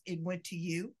because it went to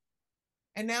you.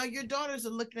 And now your daughters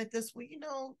are looking at this.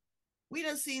 Well, we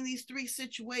done seen these 3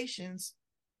 situations.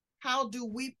 How do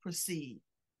we proceed?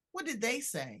 What did they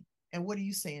say? And what are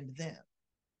you saying to them?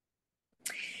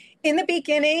 In the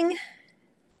beginning,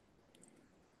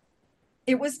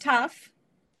 it was tough.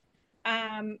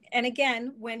 And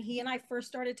again, when he and I first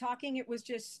started talking, it was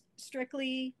just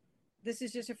strictly, this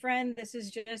is just a friend. This is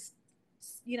just,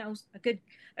 a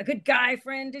good guy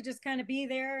friend to just kind of be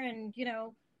there and,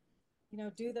 do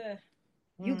the,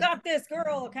 you got this,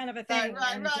 girl, kind of a thing.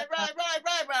 Right.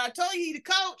 I told you, he the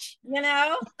coach.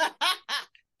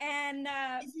 And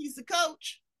he's the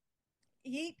coach.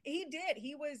 He did.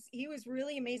 He was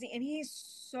really amazing, and he's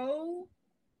so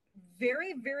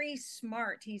very, very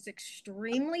smart. He's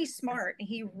extremely smart.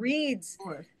 He reads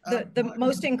the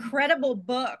most incredible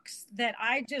books that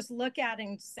I just look at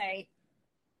and say,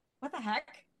 "What the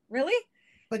heck, really?"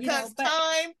 Because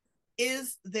time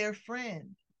is their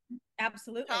friend.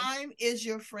 Absolutely. Time is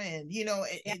your friend.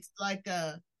 It's like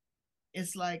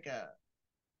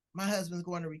my husband's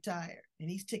going to retire and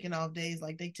he's ticking off days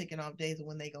like they ticking off days of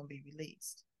when they're going to be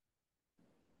released.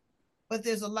 But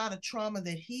there's a lot of trauma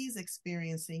that he's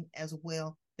experiencing as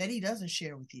well that he doesn't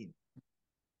share with you.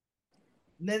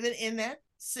 Living in that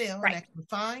cell, in that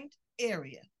confined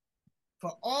area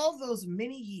for all those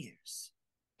many years.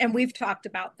 And we've talked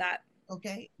about that.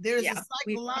 Okay. There's a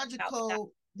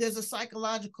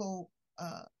psychological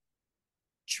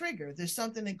trigger, there's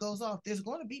something that goes off, there's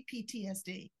going to be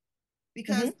PTSD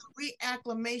because the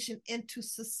reacclimation into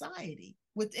society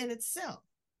within itself.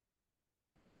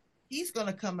 He's going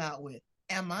to come out with,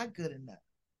 am I good enough?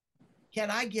 Can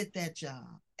I get that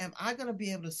job? Am I going to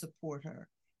be able to support her?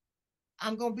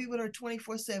 I'm going to be with her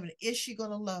 24/7. Is she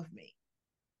going to love me?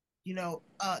 You know,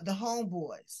 the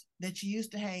homeboys that you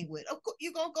used to hang with. Of course,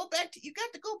 you're going to go back to, you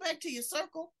got to go back to your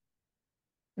circle.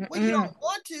 Well, you don't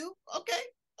want to. Okay.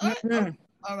 All right.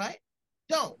 All right.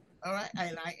 Don't. All right.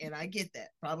 And I get that.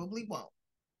 Probably won't.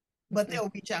 But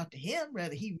they'll reach out to him,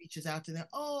 rather he reaches out to them.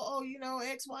 Oh, you know,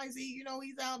 XYZ, you know,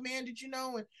 he's out, man. Did you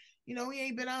know? And, you know, he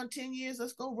ain't been out in 10 years.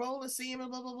 Let's go roll and see him and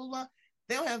blah, blah, blah, blah.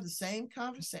 They'll have the same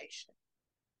conversation.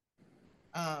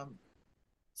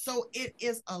 So it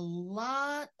is a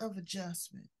lot of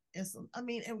adjustment. I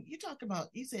mean, and you talk about,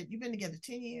 you said you've been together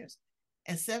 10 years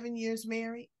and 7 years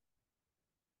married.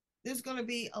 There's going to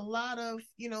be a lot of,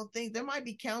 you know, things. There might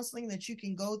be counseling that you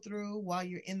can go through while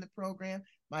you're in the program.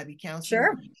 Might be counseling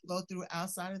you can go through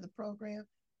outside of the program.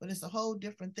 But it's a whole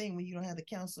different thing when you don't have the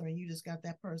counselor and you just got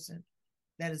that person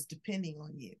that is depending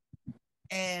on you.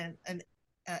 And an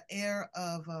air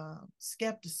of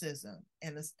skepticism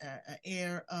and an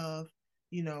air of,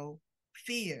 you know,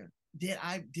 fear. Did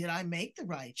I make the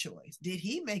right choice? Did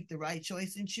he make the right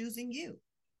choice in choosing you?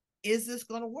 Is this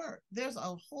going to work? There's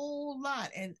a whole lot.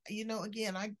 And, you know,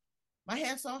 again, my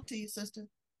hat's off to you, sister,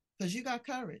 because you got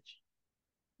courage.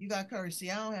 You got courage. See,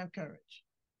 I don't have courage.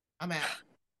 I'm out.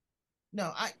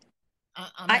 No,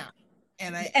 I'm out.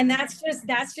 And that's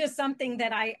just something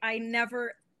that I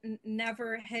never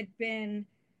had been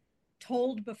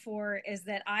told before, is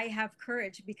that I have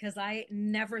courage, because I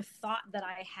never thought that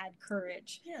I had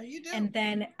courage. Yeah, you do. And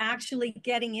then actually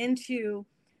getting into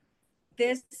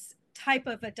this type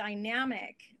of a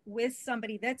dynamic with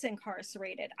somebody that's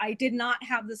incarcerated. I did not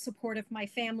have the support of my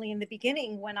family in the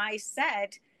beginning when I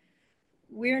said,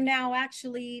 we're now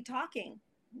actually talking.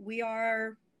 We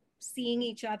are seeing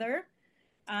each other.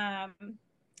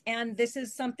 And this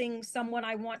is someone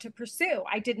I want to pursue.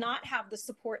 I did not have the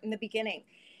support in the beginning.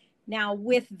 Now,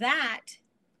 with that,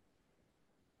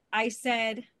 I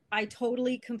said, I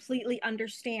totally, completely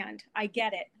understand. I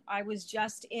get it. I was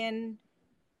just in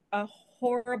a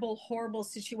horrible, horrible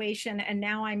situation, and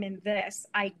now I'm in this.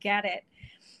 I get it.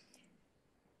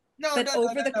 No. Let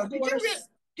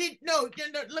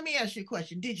me ask you a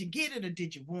question. Did you get it or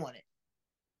did you want it?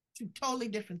 Two totally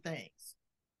different things.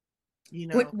 You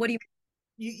know, what do you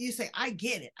you say, I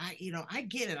get it. I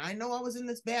get it. I know I was in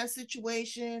this bad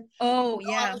situation. Oh,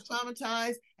 yeah. I was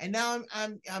traumatized, and now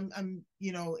I'm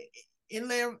you know, in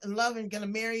love and gonna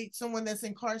marry someone that's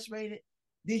incarcerated.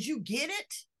 Did you get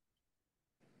it,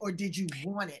 or did you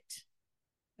want it?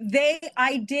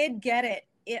 I did get it.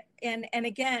 And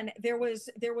again, there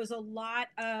was a lot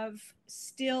of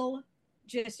still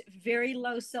just very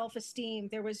low self-esteem.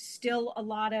 There was still a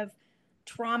lot of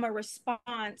trauma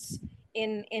response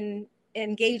in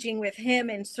engaging with him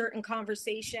in certain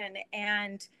conversation,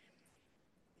 and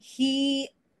he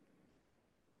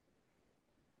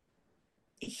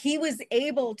was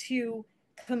able to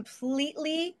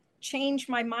completely change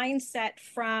my mindset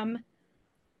from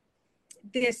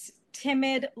this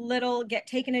timid little get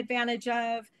taken advantage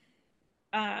of,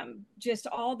 just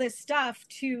all this stuff,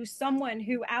 to someone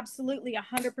who absolutely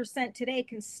 100% today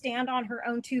can stand on her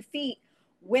own 2 feet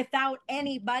without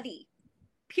anybody,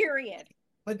 period.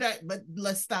 But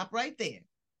let's stop right there,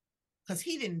 because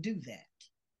he didn't do that.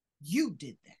 You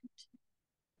did that.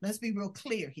 Let's be real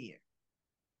clear here.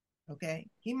 Okay,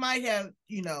 he might have,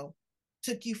 you know,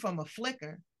 took you from a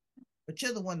flicker, but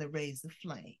you're the one that raised the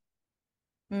flame.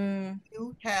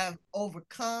 You have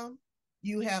overcome.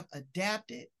 You have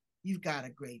adapted. You've got a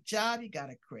great job. You got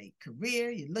a great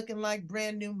career. You're looking like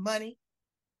brand new money.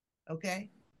 Okay,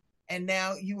 and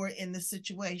now you are in the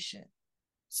situation.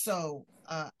 So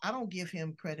I don't give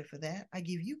him credit for that. I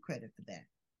give you credit for that.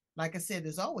 Like I said,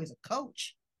 there's always a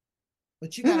coach,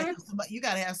 but you gotta have somebody, you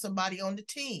gotta have somebody on the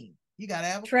team. You gotta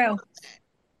have a True.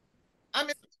 I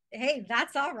hey,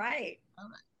 that's all right. All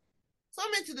right. So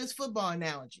I'm into this football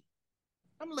analogy.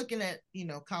 I'm looking at, you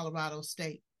know, Colorado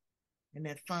State and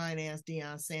that fine ass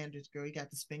Deion Sanders girl. He got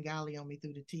the Spengali on me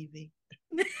through the TV.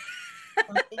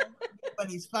 But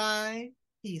he's fine.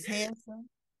 He's handsome.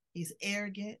 He's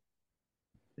arrogant.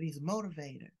 But he's a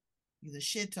motivator. He's a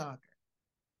shit talker.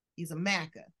 He's a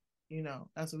Macca. You know,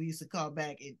 that's what we used to call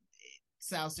back in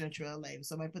South Central LA. When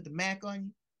somebody put the Mac on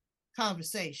you,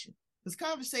 conversation. Because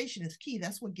conversation is key.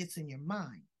 That's what gets in your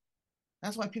mind.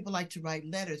 That's why people like to write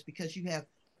letters, because you have,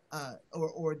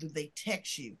 or do they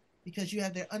text you? Because you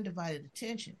have their undivided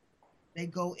attention. They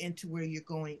go into where you're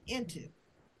going into.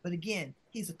 But again,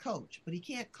 he's a coach, but he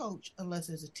can't coach unless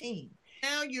there's a team.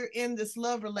 Now you're in this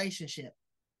love relationship.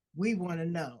 We want to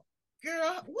know,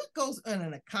 girl, what goes on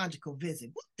in a conjugal visit?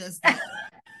 What does that?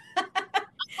 I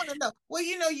want to know. Well,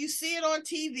 you see it on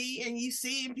TV and you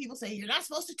see and people say you're not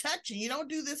supposed to touch and you don't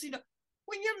do this.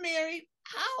 When you're married,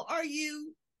 how are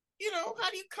you? How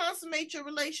do you consummate your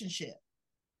relationship?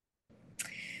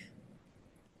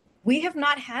 We have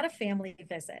not had a family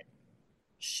visit.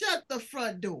 Shut the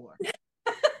front door.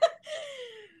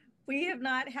 We have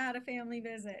not had a family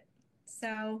visit.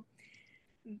 So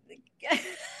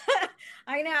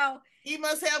I know. He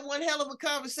must have one hell of a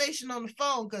conversation on the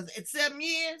phone because at 7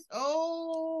 years,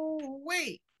 oh,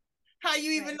 wait. How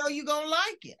you even know you're going to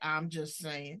like it? I'm just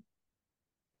saying.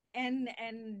 And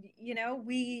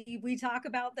we talk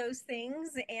about those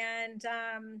things, and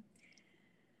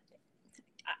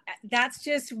that's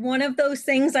just one of those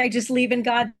things I just leave in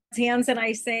God's hands, and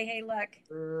I say, hey, look,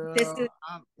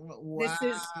 wow. This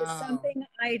is something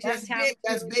I just have big.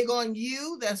 That's big on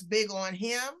you. That's big on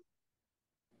him.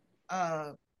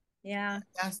 Yeah.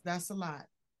 That's a lot.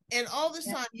 And all this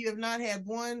time you have not had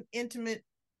one intimate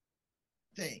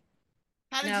thing.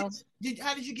 How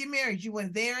did you get married? You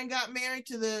went there and got married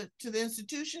to the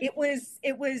institution? It was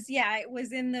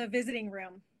in the visiting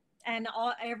room. And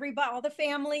all the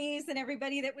families and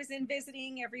everybody that was in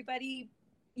visiting, everybody,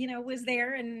 was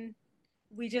there, and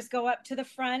we just go up to the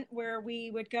front where we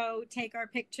would go take our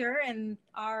picture, and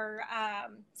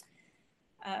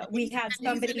we had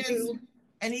somebody who.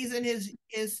 And he's in his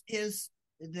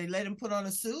did they let him put on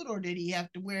a suit, or did he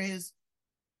have to wear his?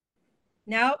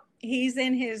 Nope, he's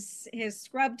in his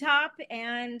scrub top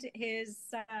and his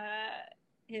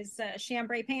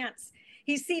chambray pants.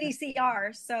 He's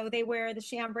CDCR, so they wear the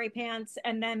chambray pants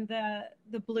and then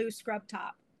the blue scrub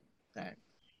top. Okay.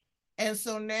 And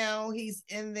so now he's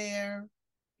in there,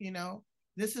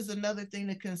 this is another thing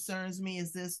that concerns me,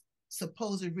 is this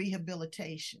supposed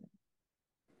rehabilitation.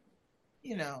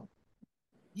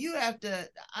 You have to,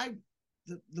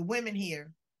 the women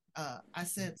here, I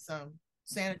sent some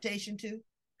sanitation to,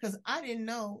 because I didn't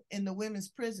know in the women's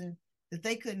prison that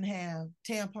they couldn't have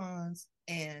tampons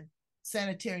and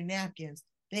sanitary napkins.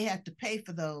 They had to pay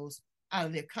for those out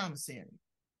of their commissary.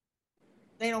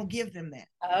 They don't give them that.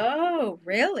 Oh,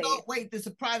 really? Oh, wait, there's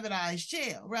a privatized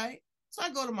jail, right? So I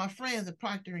go to my friends at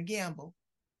Procter & Gamble.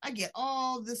 I get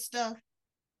all this stuff.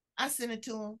 I send it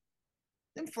to them.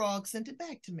 Them frogs sent it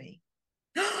back to me.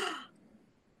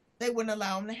 They wouldn't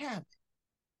allow them to have it.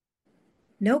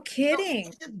 No kidding.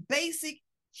 It's just basic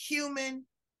human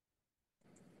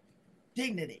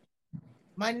dignity.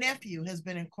 My nephew has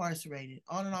been incarcerated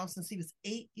on and off since he was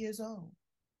 8 years old.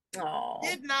 Oh.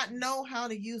 Did not know how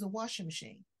to use a washing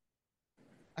machine.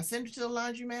 I sent it to the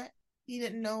laundromat. He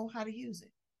didn't know how to use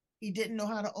it. He didn't know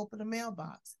how to open a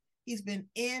mailbox. He's been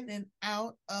in and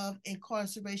out of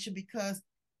incarceration because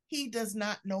he does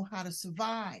not know how to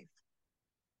survive.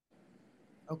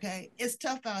 Okay, it's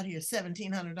tough out here.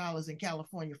 $1,700 in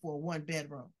California for a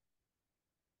 1-bedroom.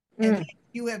 And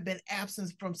you have been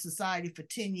absent from society for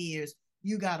 10 years.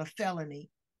 You got a felony.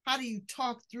 How do you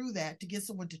talk through that to get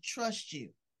someone to trust you,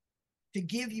 to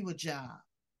give you a job?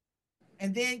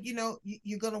 And then,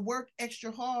 you're going to work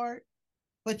extra hard,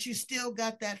 but you still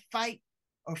got that fight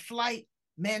or flight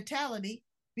mentality,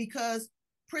 because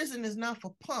prison is not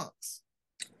for punks.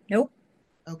 Nope.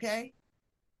 Okay?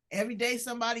 Every day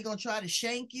somebody going to try to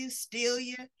shank you, steal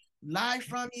you, lie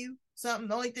from you, something.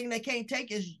 The only thing they can't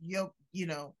take is your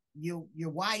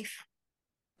wife.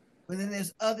 But then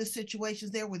there's other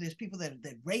situations there where there's people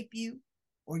that rape you,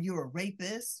 or you're a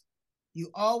rapist. You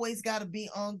always got to be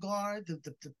on guard.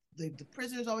 The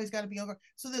prisoners always got to be on guard.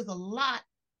 So there's a lot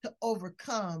to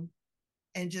overcome,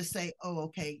 and just say, oh,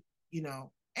 okay, and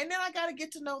then I got to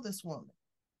get to know this woman.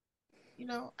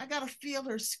 I got to feel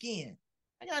her skin.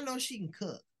 I got to know she can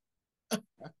cook.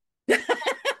 I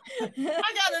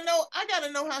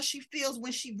gotta know how she feels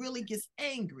when she really gets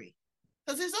angry,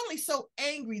 because there's only so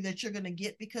angry that you're gonna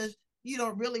get, because you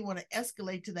don't really want to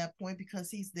escalate to that point,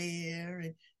 because he's there,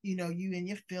 and you in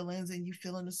your feelings, and you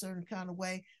feel in a certain kind of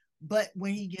way. But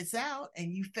when he gets out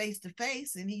and you face to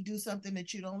face and he do something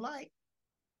that you don't like,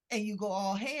 and you go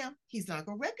all ham, he's not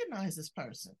gonna recognize this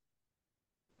person.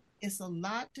 It's a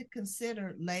lot to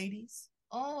consider, ladies,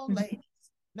 all ladies,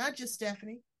 not just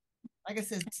Stephanie. Like I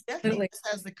said, Stephanie just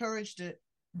has the courage to,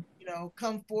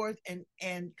 come forth and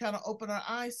kind of open our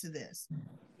eyes to this.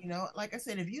 Like I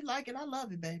said, if you like it, I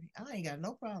love it, baby. I ain't got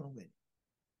no problem with it.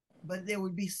 But there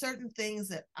would be certain things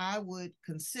that I would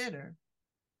consider,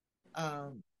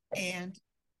 and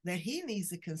that he needs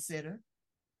to consider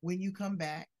when you come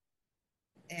back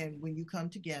and when you come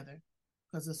together,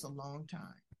 because it's a long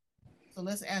time. So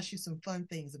let's ask you some fun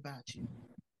things about you.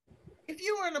 If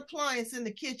you were an appliance in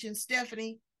the kitchen,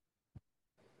 Stephanie,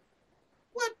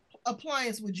 what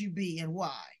appliance would you be and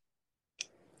why?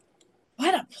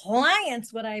 What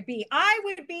appliance would I be? I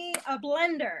would be a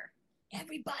blender.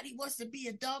 Everybody wants to be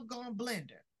a doggone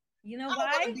blender. You know I don't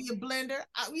why? want to be a blender.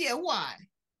 Yeah, why?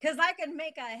 Because I can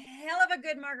make a hell of a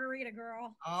good margarita,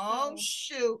 girl. Oh,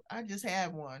 shoot. I just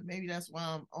had one. Maybe that's why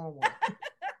I'm on one.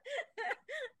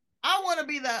 I want to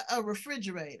be a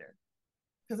refrigerator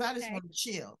because I just want to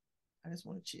chill. I just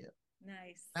want to chill.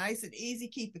 Nice. Nice and easy.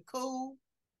 Keep it cool.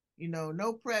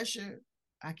 No pressure.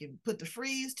 I can put the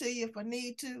freeze to you if I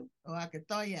need to, or I can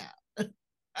thaw you out.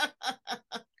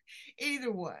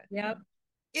 Either one. Yep.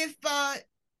 If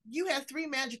you have 3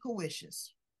 magical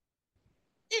wishes,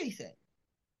 anything,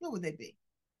 what would they be?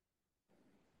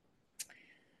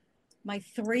 My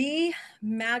 3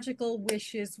 magical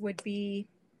wishes would be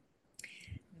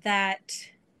that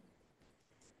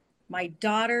my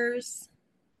daughters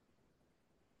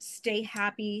stay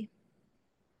happy.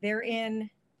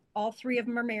 All 3 of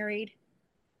them are married.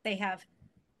 They have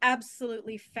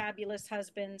absolutely fabulous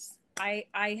husbands.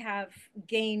 I have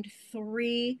gained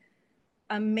 3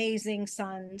 amazing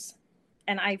sons,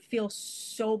 and I feel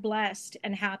so blessed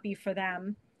and happy for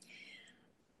them.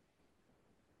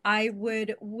 I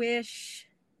would wish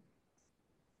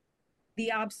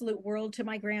the absolute world to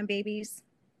my grandbabies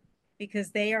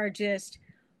because they are just,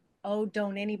 oh,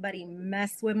 don't anybody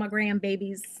mess with my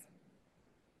grandbabies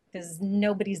because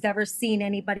nobody's ever seen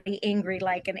anybody angry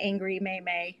like an angry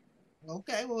May.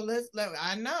 Okay, well,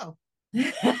 I know.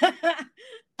 honey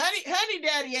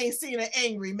daddy ain't seen an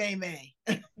angry May.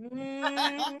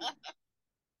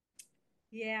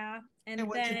 Yeah. And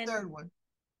what's your third one?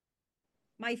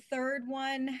 My third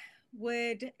one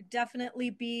would definitely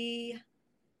be,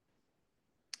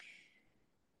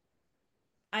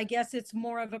 I guess it's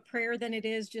more of a prayer than it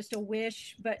is just a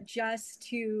wish, but just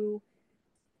to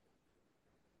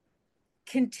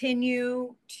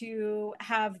continue to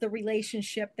have the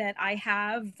relationship that I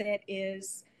have, that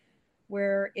is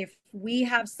where if we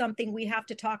have something we have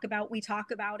to talk about, we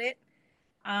talk about it.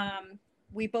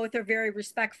 We both are very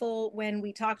respectful when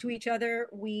we talk to each other.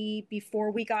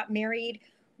 Before we got married,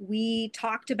 we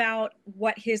talked about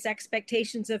what his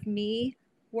expectations of me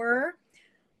were.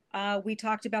 We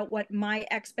talked about what my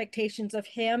expectations of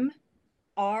him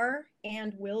are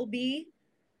and will be.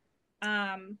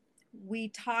 We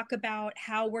talk about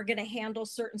how we're going to handle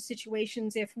certain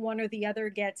situations if one or the other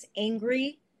gets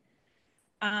angry.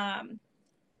 And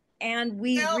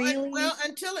we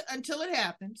until it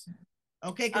happens,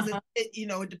 okay? Because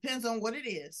it depends on what it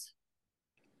is.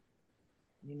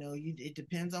 It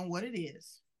depends on what it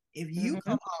is. If you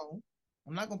come home,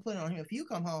 I'm not gonna put it on him. If you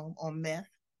come home on meth,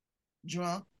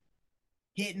 drunk,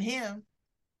 hitting him,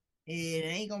 it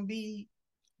ain't gonna be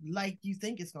like you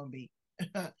think it's gonna be,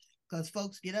 because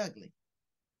folks get ugly.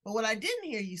 But what I didn't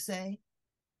hear you say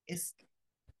is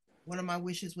one of my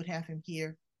wishes would have him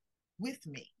here with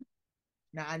me.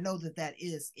 Now I know that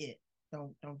is it.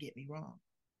 Don't get me wrong,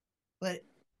 but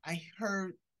I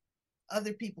heard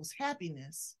other people's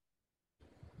happiness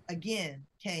again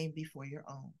came before your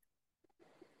own.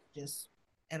 Just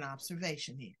an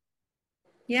observation here.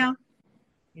 Yeah.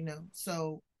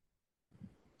 So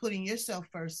putting yourself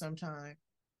first sometime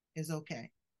is okay.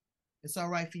 It's all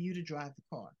right for you to drive the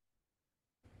car.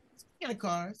 Speaking of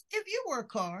cars, if you were a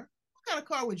car, what kind of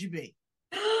car would you be?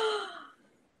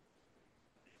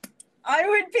 I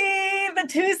would be the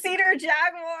 2-seater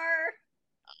Jaguar.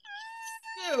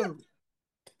 Dude,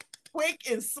 quick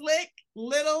and slick,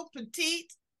 little,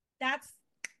 petite. That's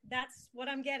what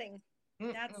I'm getting.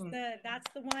 That's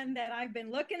the one that I've been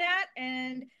looking at,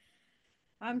 and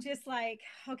I'm just like,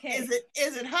 okay. Is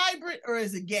it hybrid or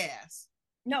is it gas?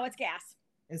 No, it's gas.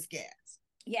 It's gas.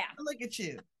 Yeah. Look at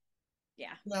you.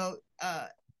 Yeah.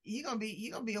 You're gonna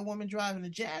be a woman driving a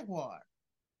Jaguar.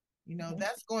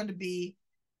 That's going to be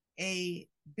a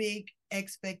big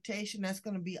expectation. That's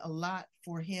going to be a lot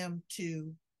for him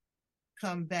to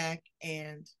come back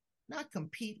and not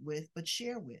compete with, but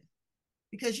share with,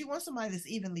 because you want somebody that's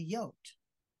evenly yoked,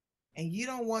 and you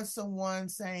don't want someone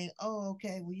saying, "Oh,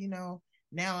 okay, well,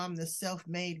 now I'm the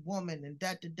self-made woman," and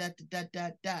dot dot dot dot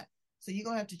dot dot. So you're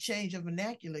gonna have to change your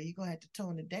vernacular. You're gonna have to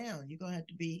tone it down. You're gonna have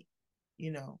to be,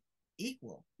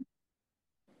 equal,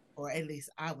 or at least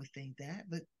I would think that.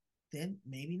 But then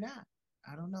maybe not.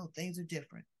 I don't know. Things are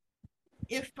different.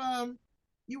 If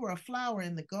you were a flower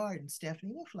in the garden,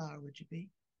 Stephanie, what flower would you be?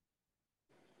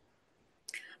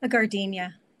 A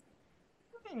gardenia.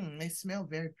 They smell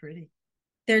very pretty.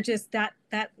 They're just that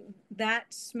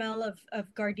smell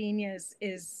of gardenias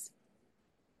it's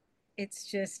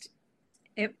just,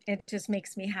 It just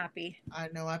makes me happy. I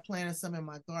know. I planted some in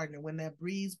my garden, and when that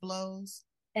breeze blows,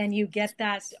 and you get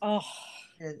that, oh,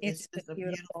 it's just just a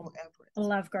beautiful. beautiful empress. I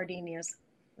love gardenias.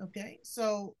 Okay,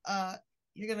 so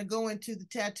you're gonna go into the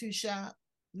tattoo shop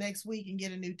next week and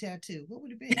get a new tattoo. What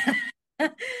would it be?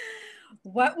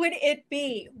 What would it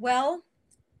be? Well,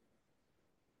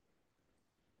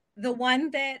 the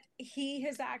one that he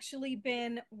has actually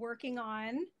been working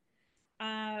on,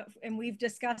 and we've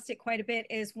discussed it quite a bit,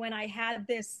 is when I had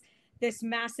this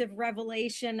massive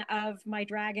revelation of my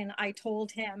dragon. I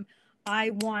told him, I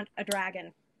want a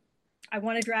dragon. I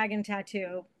want a dragon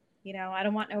tattoo. You know, I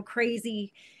don't want no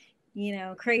crazy,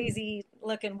 crazy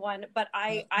looking one, but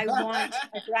I want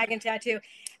a dragon tattoo.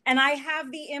 And I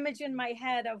have the image in my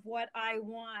head of what I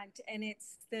want, and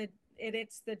it's the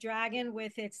dragon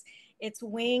with its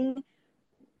wing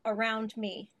around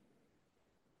me.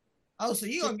 Oh, so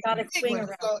you're gonna get a big one.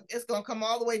 It's gonna come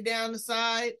all the way down the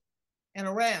side and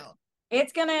around.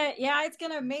 It's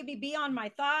gonna maybe be on my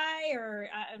thigh, or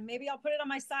maybe I'll put it on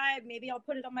my side. Maybe I'll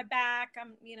put it on my back.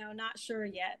 I'm, not sure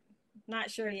yet. Not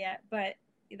sure yet, but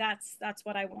that's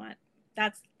what I want.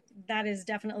 That is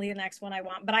definitely the next one I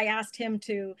want. But I asked him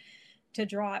to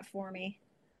draw it for me.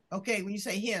 Okay, when you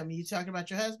say him, are you talking about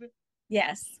your husband?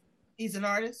 Yes. He's an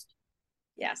artist?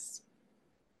 Yes.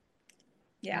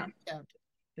 Yeah.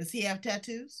 Does he have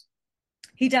tattoos?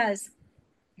 He does.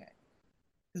 Okay.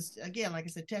 Because again, like I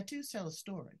said, tattoos tell a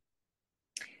story.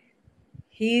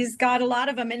 He's got a lot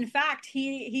of them. In fact,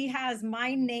 he has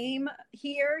my name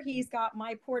here. He's got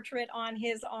my portrait on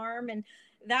his arm, and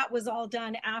that was all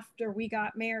done after we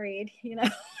got married. I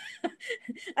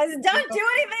said, don't do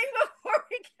anything before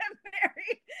we get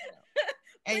married.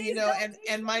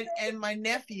 And my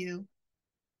nephew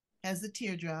has the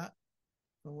teardrop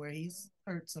from where he's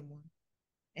hurt someone,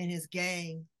 and his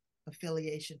gang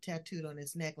affiliation tattooed on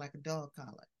his neck like a dog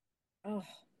collar. Oh,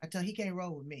 I tell he can't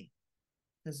roll with me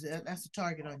because that's a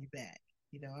target on your back.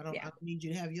 I don't need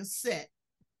you to have your set,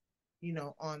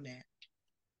 on that.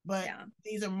 But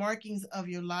these are markings of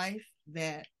your life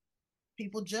that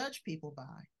people judge people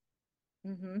by.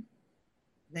 Mm-hmm.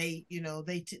 They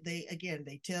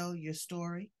tell your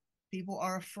story. People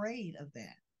are afraid of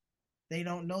that. They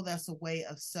don't know that's a way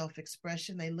of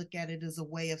self-expression. They look at it as a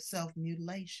way of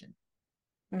self-mutilation.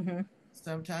 Mm-hmm.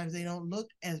 Sometimes they don't look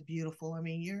as beautiful. I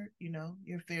mean, you're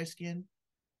a fair-skinned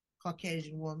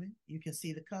Caucasian woman. You can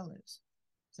see the colors.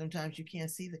 Sometimes you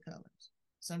can't see the colors.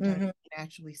 Sometimes you can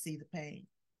actually see the pain.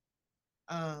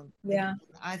 Again,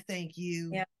 I thank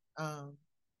you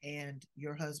and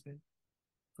your husband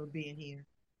for being here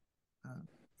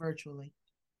virtually,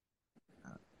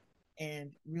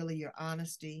 and really your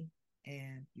honesty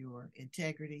and your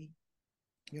integrity,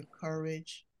 your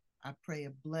courage. I pray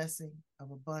a blessing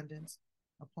of abundance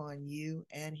upon you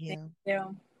and him.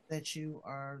 That you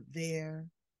are there,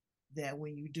 that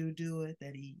when you do it,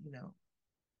 that he,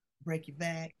 break your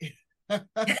back.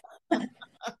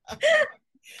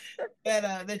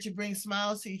 that you bring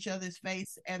smiles to each other's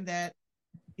face, and that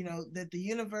that the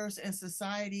universe and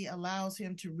society allows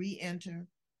him to re-enter,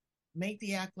 make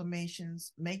the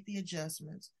acclamations, make the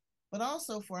adjustments, but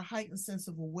also for a heightened sense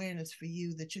of awareness for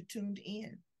you that you're tuned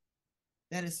in,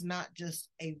 that it's not just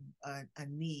a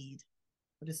need,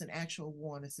 but it's an actual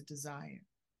want, it's a desire,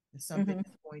 it's something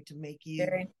that's going to make you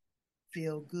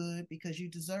feel good, because you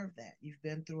deserve that. You've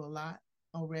been through a lot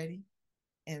already,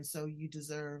 and so you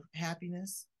deserve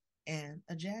happiness and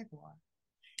a jaguar.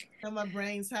 Tell my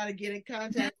brains how to get in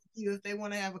contact with you if they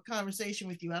want to have a conversation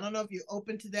with you. I don't know if you're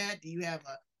open to that. Do you have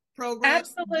a program?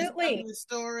 Absolutely. The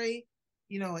story,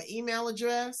 an email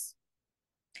address?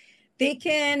 They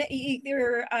can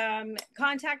either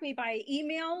contact me by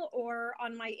email or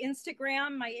on my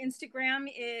Instagram. My Instagram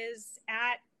is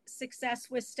at Success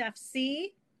with Steph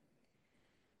C.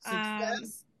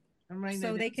 Success.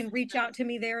 So they can reach out to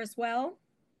me there as well.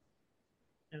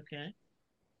 Okay.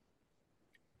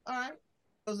 All right.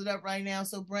 Close it up right now.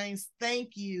 So, brains,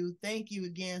 thank you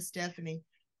again, Stephanie,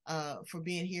 for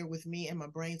being here with me and my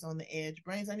brains on the edge.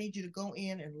 Brains, I need you to go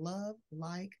in and love,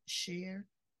 like, share,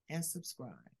 and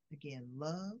subscribe. Again,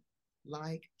 love,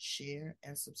 like, share,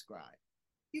 and subscribe.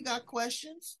 You got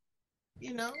questions?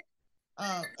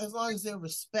 As long as they're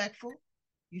respectful,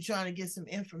 you're trying to get some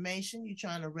information, you're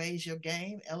trying to raise your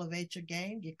game, elevate your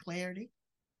game, get clarity,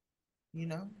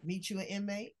 meet you an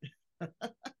inmate.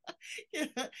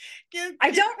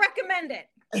 I don't recommend it.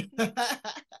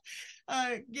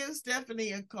 Give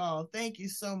Stephanie a call. Thank you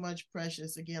so much,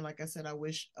 Precious. Again, like I said, I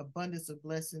wish abundance of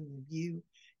blessings in you,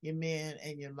 your man,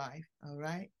 and your life. All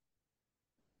right.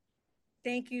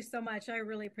 Thank you so much. I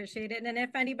really appreciate it. And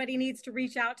if anybody needs to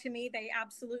reach out to me, they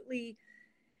absolutely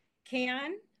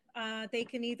can. they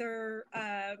can either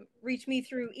reach me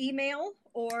through email,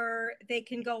 or they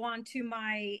can go on to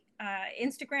my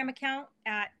Instagram account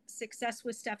at Success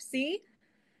with Steph C.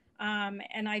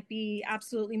 And I'd be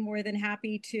absolutely more than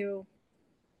happy to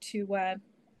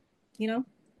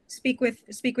speak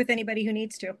with anybody who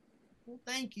needs to. Well,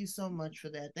 thank you so much for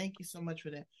that. Thank you so much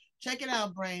for that. Check it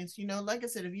out, Brains. Like I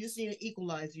said, if you just need an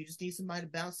equalizer, you just need somebody to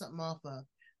bounce something off of,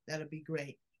 that'll be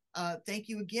great. Thank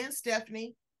you again,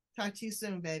 Stephanie. Talk to you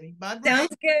soon, baby. Bye, Brains.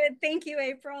 Sounds good. Thank you,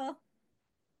 April.